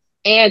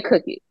and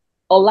cook it.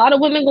 A lot of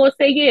women gonna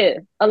say yeah.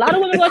 A lot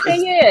of women gonna say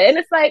yeah. And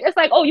it's like,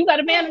 oh, you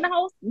got a man in the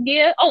house?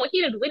 Yeah. Oh, and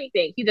he didn't do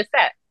anything. He just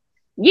sat.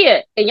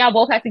 Yeah, and y'all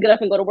both have to get up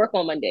and go to work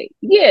on Monday.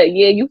 Yeah,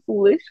 you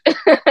foolish.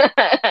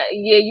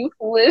 Yeah, you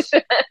foolish.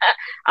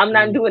 I'm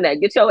not doing that.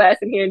 Get your ass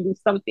in here and do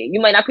something. You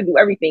might not could do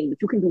everything, but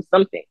you can do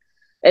something.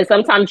 And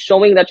sometimes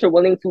showing that you're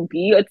willing to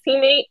be a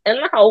teammate in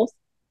the house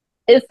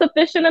is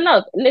sufficient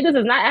enough. Niggas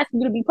is not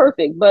asking you to be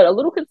perfect, but a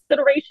little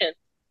consideration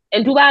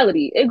and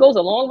duality, it goes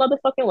a long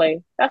motherfucking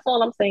way. That's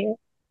all I'm saying.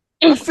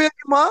 I feel you,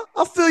 ma.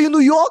 I feel you,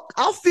 New York.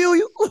 I feel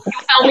you. You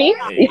feel me?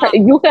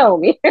 You feel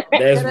me?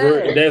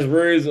 That's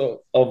words of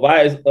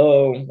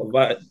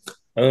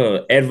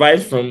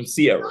advice from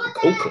Sierra.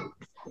 Okay.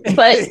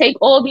 But take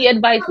all the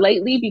advice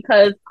lightly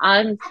because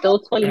I'm still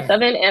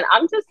 27 and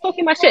I'm just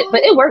talking my shit. But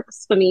it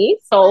works for me.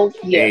 So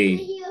yeah.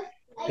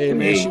 Hey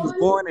man, she was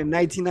born in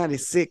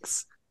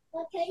 1996.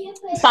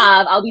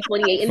 5. I'll be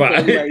 28 in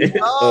January.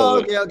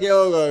 Oh,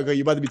 okay.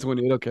 You about to be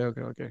 28.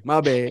 Okay.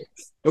 My bad.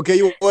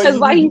 Okay, because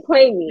why you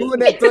playing me? You in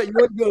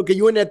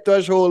that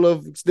threshold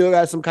of still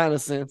got some kind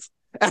of sense.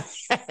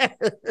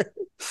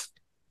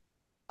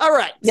 All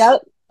right.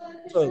 Yep.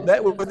 So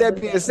with that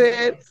being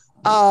said,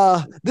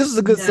 this is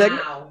a good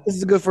segment. This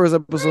is a good first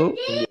episode.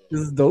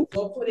 This is dope.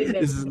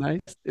 This is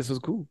nice. This was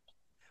cool.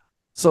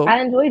 So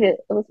I enjoyed it.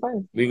 It was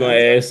fun. We're gonna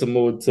add some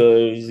more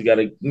to. You just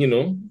gotta,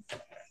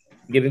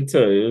 get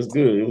into it.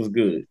 It was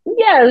good.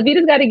 Yeah, we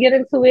just got to get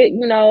into it.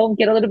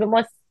 Get a little bit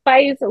more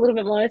spice, a little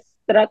bit more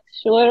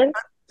structure.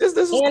 This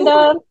is and,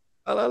 cool.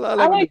 I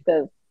like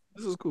this.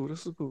 This is cool.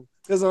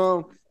 Because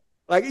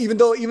like even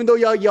though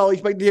y'all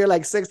expect to hear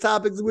like sex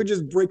topics, we're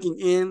just breaking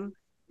in.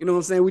 You know what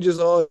I'm saying? We just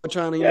all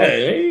trying to.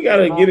 You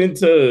gotta get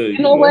into. You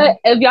know what?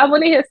 If y'all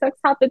want to hear sex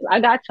topics, I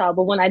got y'all.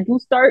 But when I do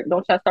start,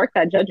 don't y'all start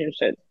that judging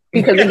shit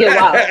because it get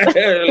wild.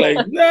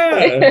 Like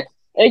nah.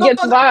 It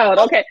gets wild.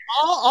 Okay.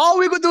 All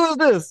we gonna do is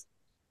this.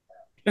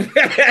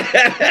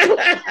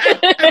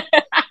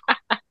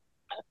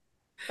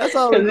 That's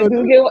all we're gonna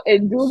do.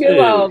 It do get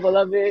wild,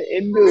 beloved.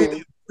 It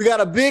do. We got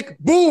a big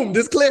boom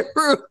disclaimer.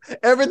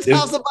 Every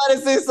time somebody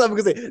says something,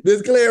 we can say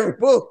disclaimer.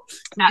 Boom.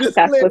 That's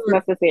what's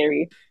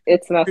necessary.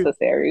 It's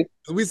necessary.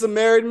 We some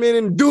married men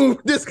and doom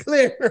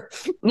disclaimer.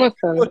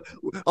 Listen.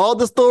 All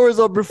the stories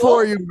are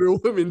before you,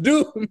 women.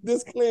 Doom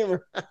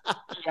disclaimer.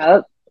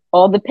 Yep.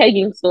 All the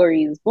pegging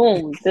stories.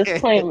 Boom.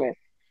 Disclaimer.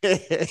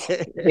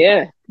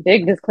 Yeah.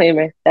 Big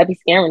disclaimer. That'd be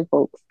scaring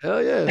folks.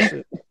 Hell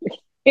yeah.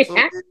 So,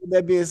 with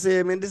that being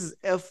said, man, this is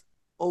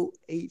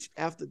FOH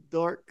After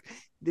Dark.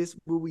 This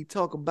what we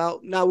talk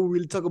about. Now we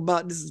really talk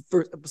about. This is the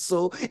first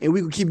episode, and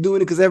we will keep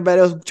doing it because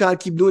everybody else try to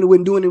keep doing it.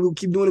 We're doing it. We'll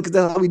keep doing it because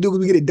that's how we do. Because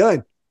we get it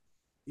done.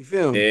 You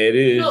feel me? Yeah, it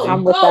is.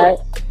 I'm with that.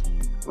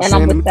 And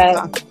I'm with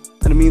that.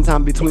 In the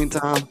meantime, between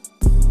time,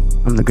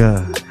 I'm the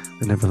guy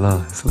that never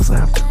lies. So I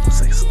have to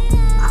say so.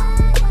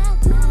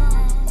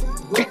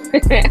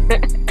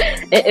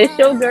 It's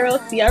your girl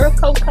Sierra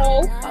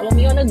Coco. Follow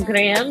me on the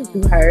gram.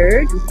 You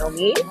heard? You feel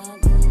me?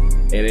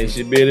 And it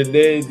should be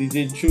today.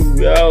 DJ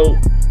True out.